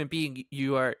as a human being,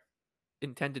 you are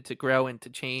intended to grow and to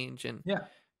change, and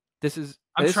this is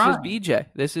BJ.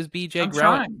 This is BJ growing.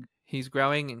 Trying. He's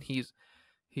growing, and he.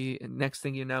 Next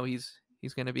thing you know, he's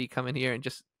going to be coming here and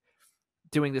just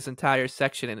doing this entire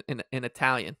section in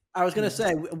Italian. I was going to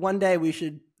say one day we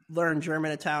should learn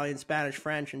German, Italian, Spanish,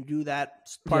 French, and do that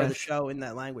part of the show in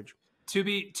that language. To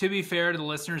be fair to the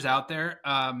listeners out there,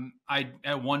 I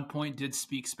at one point did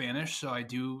speak Spanish, so I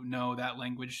do know that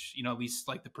language, at least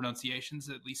like the pronunciations,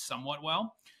 at least somewhat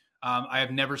well. I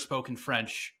have never spoken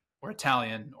French or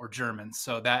Italian or German,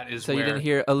 so that is So where you didn't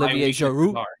hear my Olivier weaknesses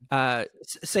Giroud? are.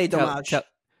 Say dommage.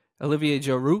 Olivier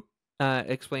Giroud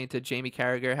explained to Jamie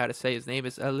Carragher how to say his name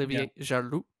is Olivier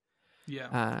Giroud.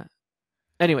 Yeah.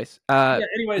 Anyways, you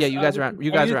guys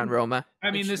are on Roma. I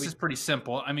mean, this is pretty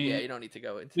simple. I mean, you don't need to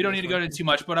go into. We don't need to go into too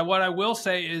much, but what I will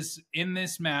say is, in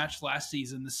this match last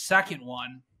season, the second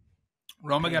one,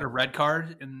 Roma got a red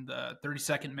card in the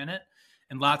 32nd minute,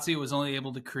 and Lazio was only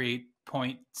able to create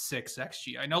 0.6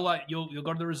 xG. I know you'll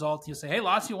go to the results, and you'll say, "Hey,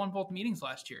 Lazio won both meetings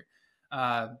last year."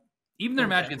 Even their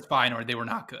match against Feyenoord, they were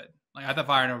not good. Like, I thought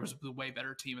Feyenoord was a way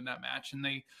better team in that match, and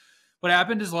what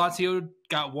happened is Lazio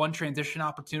got one transition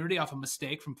opportunity off a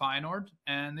mistake from Feyenoord,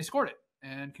 and they scored it.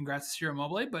 And congrats to Ciro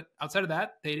Immobile, but outside of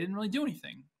that, they didn't really do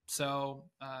anything. So,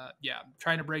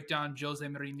 trying to break down Jose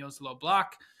Mourinho's low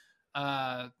block,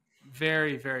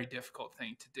 very, very difficult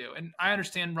thing to do. And I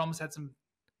understand Roma's had some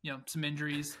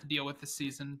injuries to deal with this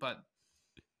season, but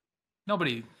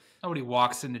nobody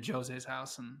walks into Jose's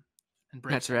house and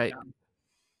breaks it down.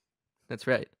 That's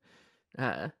right.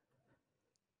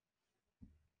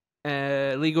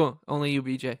 Ligue, only you,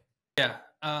 BJ. Yeah.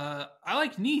 I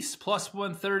like Nice plus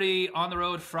 130 on the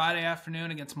road Friday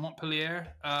afternoon against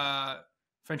Montpellier.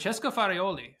 Francesco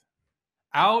Farioli,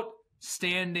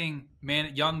 outstanding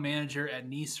young manager at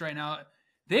Nice right now.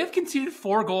 They have conceded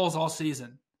 4 goals all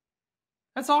season.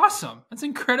 That's awesome. That's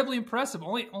incredibly impressive.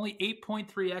 Only 8.3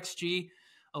 xG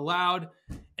allowed,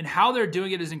 and how they're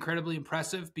doing it is incredibly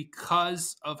impressive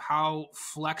because of how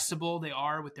flexible they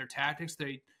are with their tactics.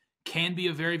 They can be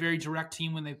a very, very direct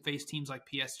team when they face teams like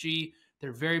PSG.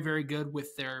 They're very, very good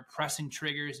with their pressing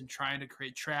triggers and trying to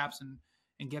create traps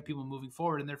and get people moving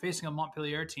forward. And they're facing a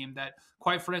Montpellier team that,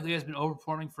 quite frankly, has been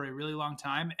overperforming for a really long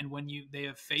time. And when they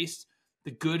have faced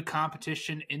the good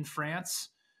competition in France,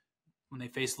 when they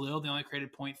faced Lille, they only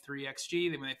created 0.3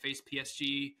 xG. Then when they faced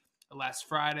PSG last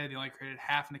Friday, they only created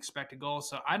half an expected goal.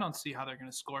 So I don't see how they're going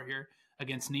to score here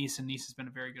against Nice, and Nice has been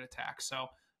a very good attack. So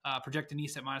projected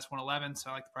Nice at minus 111, so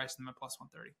I like the price of them at plus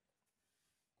 130.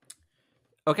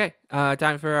 Okay,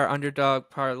 time for our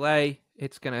underdog parlay.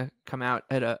 It's gonna come out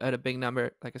at a big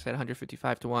number, like I said,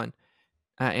 155 to 1.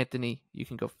 Anthony, you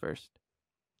can go first.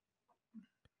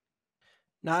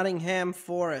 Nottingham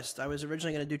Forest. I was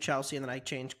originally going to do Chelsea, and then I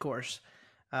changed course.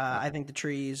 I think the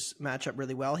trees match up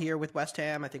really well here with West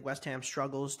Ham. I think West Ham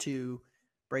struggles to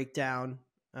break down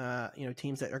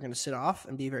teams that are going to sit off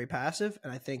and be very passive.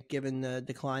 And I think given the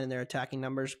decline in their attacking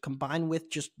numbers combined with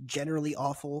just generally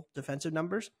awful defensive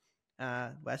numbers,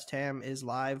 West Ham is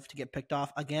live to get picked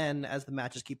off again as the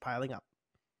matches keep piling up.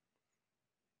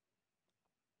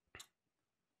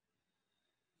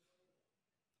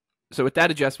 So with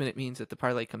that adjustment, it means that the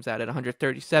parlay comes out at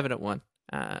 137 at 1.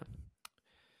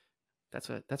 That's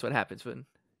what happens when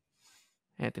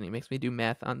Anthony makes me do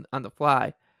math on the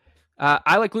fly.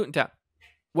 I like Luton Town.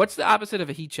 What's the opposite of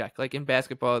a heat check? Like in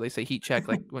basketball, they say heat check,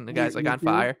 like when the guy's like on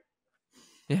fire.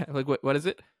 Yeah, like what is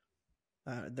it?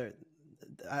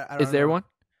 Is there one?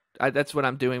 That's what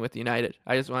I'm doing with United.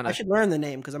 I should learn the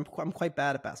name because I'm quite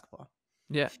bad at basketball.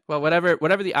 Yeah, well,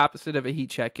 whatever the opposite of a heat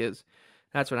check is,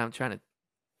 that's what I'm trying to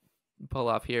pull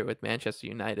off here with Manchester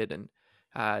United, and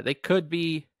they could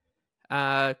be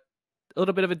a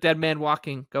little bit of a dead man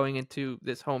walking going into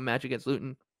this home match against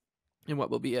Luton in what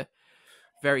will be a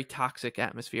very toxic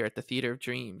atmosphere at the Theater of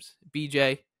Dreams.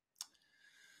 BJ,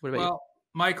 what about you?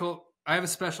 Michael, I have a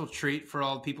special treat for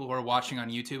all the people who are watching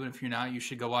on YouTube, and if you're not, you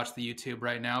should go watch the YouTube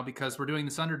right now because we're doing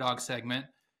this underdog segment,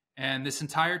 and this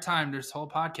entire time, this whole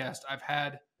podcast, I've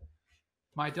had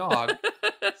my dog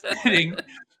sitting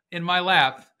in my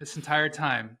lap this entire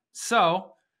time.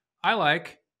 So I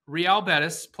like Real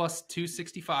Betis plus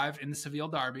 265 in the Seville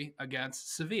derby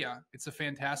against Sevilla. It's a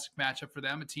fantastic matchup for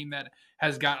them, a team that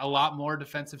has got a lot more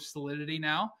defensive solidity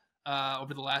now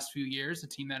over the last few years, a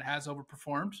team that has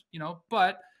overperformed,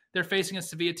 but they're facing a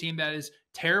Sevilla team that is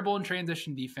terrible in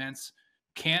transition defense,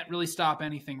 can't really stop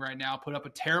anything right now, put up a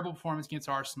terrible performance against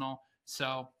Arsenal.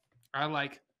 So I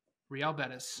like Real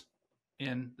Betis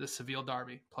in the Seville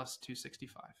derby plus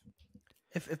 265.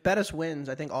 If Betis wins,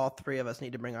 I think all three of us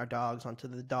need to bring our dogs onto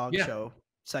the dog show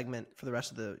segment for the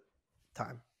rest of the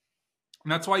time.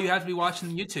 And that's why you have to be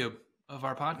watching the YouTube of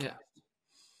our podcast. Yeah.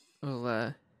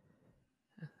 Well,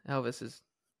 Elvis is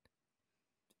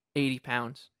 80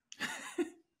 pounds.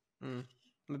 It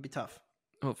would be tough.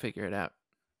 We'll figure it out.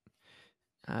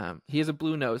 He has a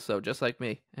blue nose, so just like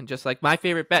me. And just like my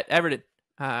favorite bet, Everton.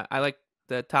 I like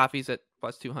the Toffees at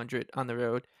plus 200 on the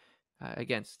road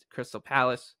against Crystal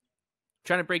Palace.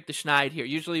 Trying to break the schneid here.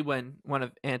 Usually when one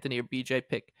of Anthony or BJ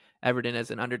pick Everton as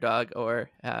an underdog or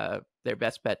their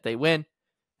best bet, they win.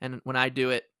 And when I do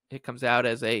it, it comes out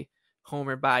as a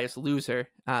homer bias loser.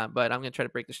 But I'm going to try to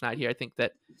break the schneid here. I think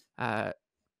that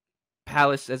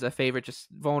Palace as a favorite, just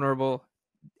vulnerable.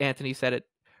 Anthony said it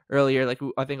earlier. Like,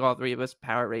 I think all three of us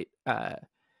power rate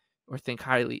or think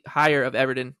higher of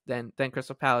Everton than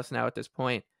Crystal Palace now at this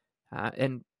point.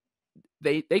 And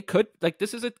they could, like,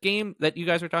 this is a game that you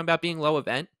guys were talking about being low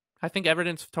event. I think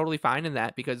Everton's totally fine in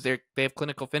that because they have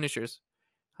clinical finishers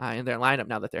in their lineup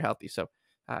now that they're healthy. So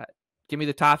give me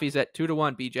the Toffees at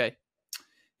 2-1, BJ.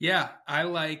 Yeah, I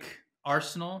like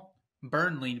Arsenal,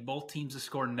 Burnley, both teams to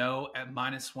score no at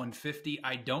 -150.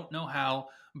 I don't know how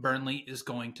Burnley is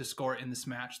going to score in this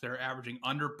match. They're averaging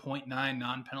under 0.9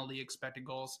 non-penalty expected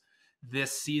goals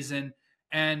this season.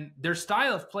 And their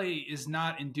style of play is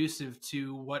not conducive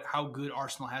to how good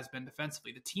Arsenal has been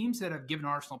defensively. The teams that have given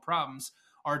Arsenal problems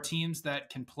are teams that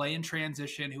can play in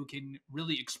transition, who can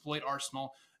really exploit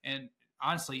Arsenal and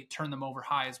honestly turn them over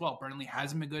high as well. Burnley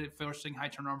hasn't been good at forcing high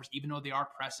turnovers, even though they are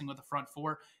pressing with the front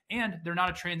four. And they're not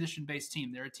a transition-based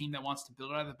team. They're a team that wants to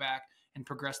build out of the back and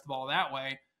progress the ball that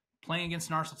way. Playing against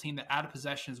an Arsenal team that out of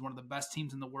possession is one of the best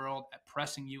teams in the world at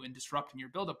pressing you and disrupting your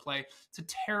build-up play, it's a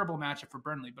terrible matchup for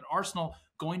Burnley. But Arsenal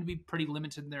going to be pretty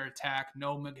limited in their attack.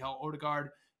 No Miguel Odegaard,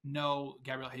 no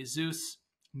Gabriel Jesus,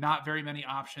 not very many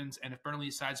options. And if Burnley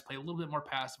decides to play a little bit more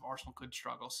passive, Arsenal could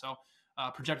struggle. So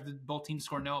projected both teams to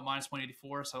score no at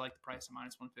 -184, so I like the price at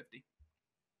 -150.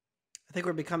 I think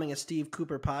we're becoming a Steve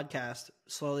Cooper podcast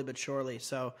slowly but surely.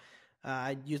 So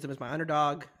I used them as my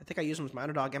underdog. I think I used them as my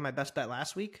underdog and my best bet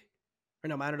last week. Or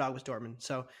no, my underdog was Dortmund.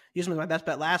 So used them as my best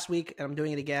bet last week, and I'm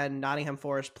doing it again. Nottingham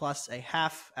Forest plus a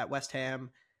half at West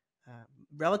Ham.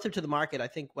 Relative to the market, I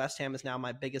think West Ham is now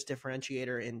my biggest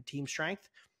differentiator in team strength,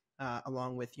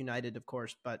 along with United, of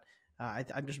course. But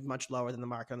I'm just much lower than the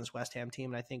market on this West Ham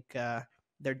team, and I think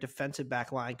their defensive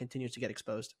back line continues to get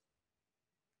exposed.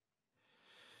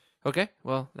 Okay,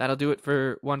 well, that'll do it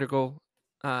for Wondergoal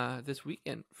this week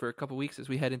and for a couple weeks as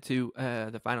we head into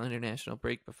the final international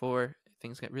break before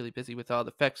things get really busy with all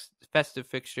the festive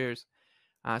fixtures.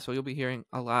 So you'll be hearing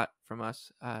a lot from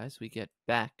us as we get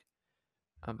back.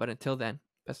 But until then,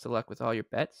 best of luck with all your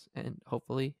bets, and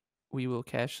hopefully we will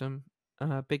cash some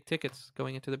big tickets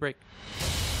going into the break.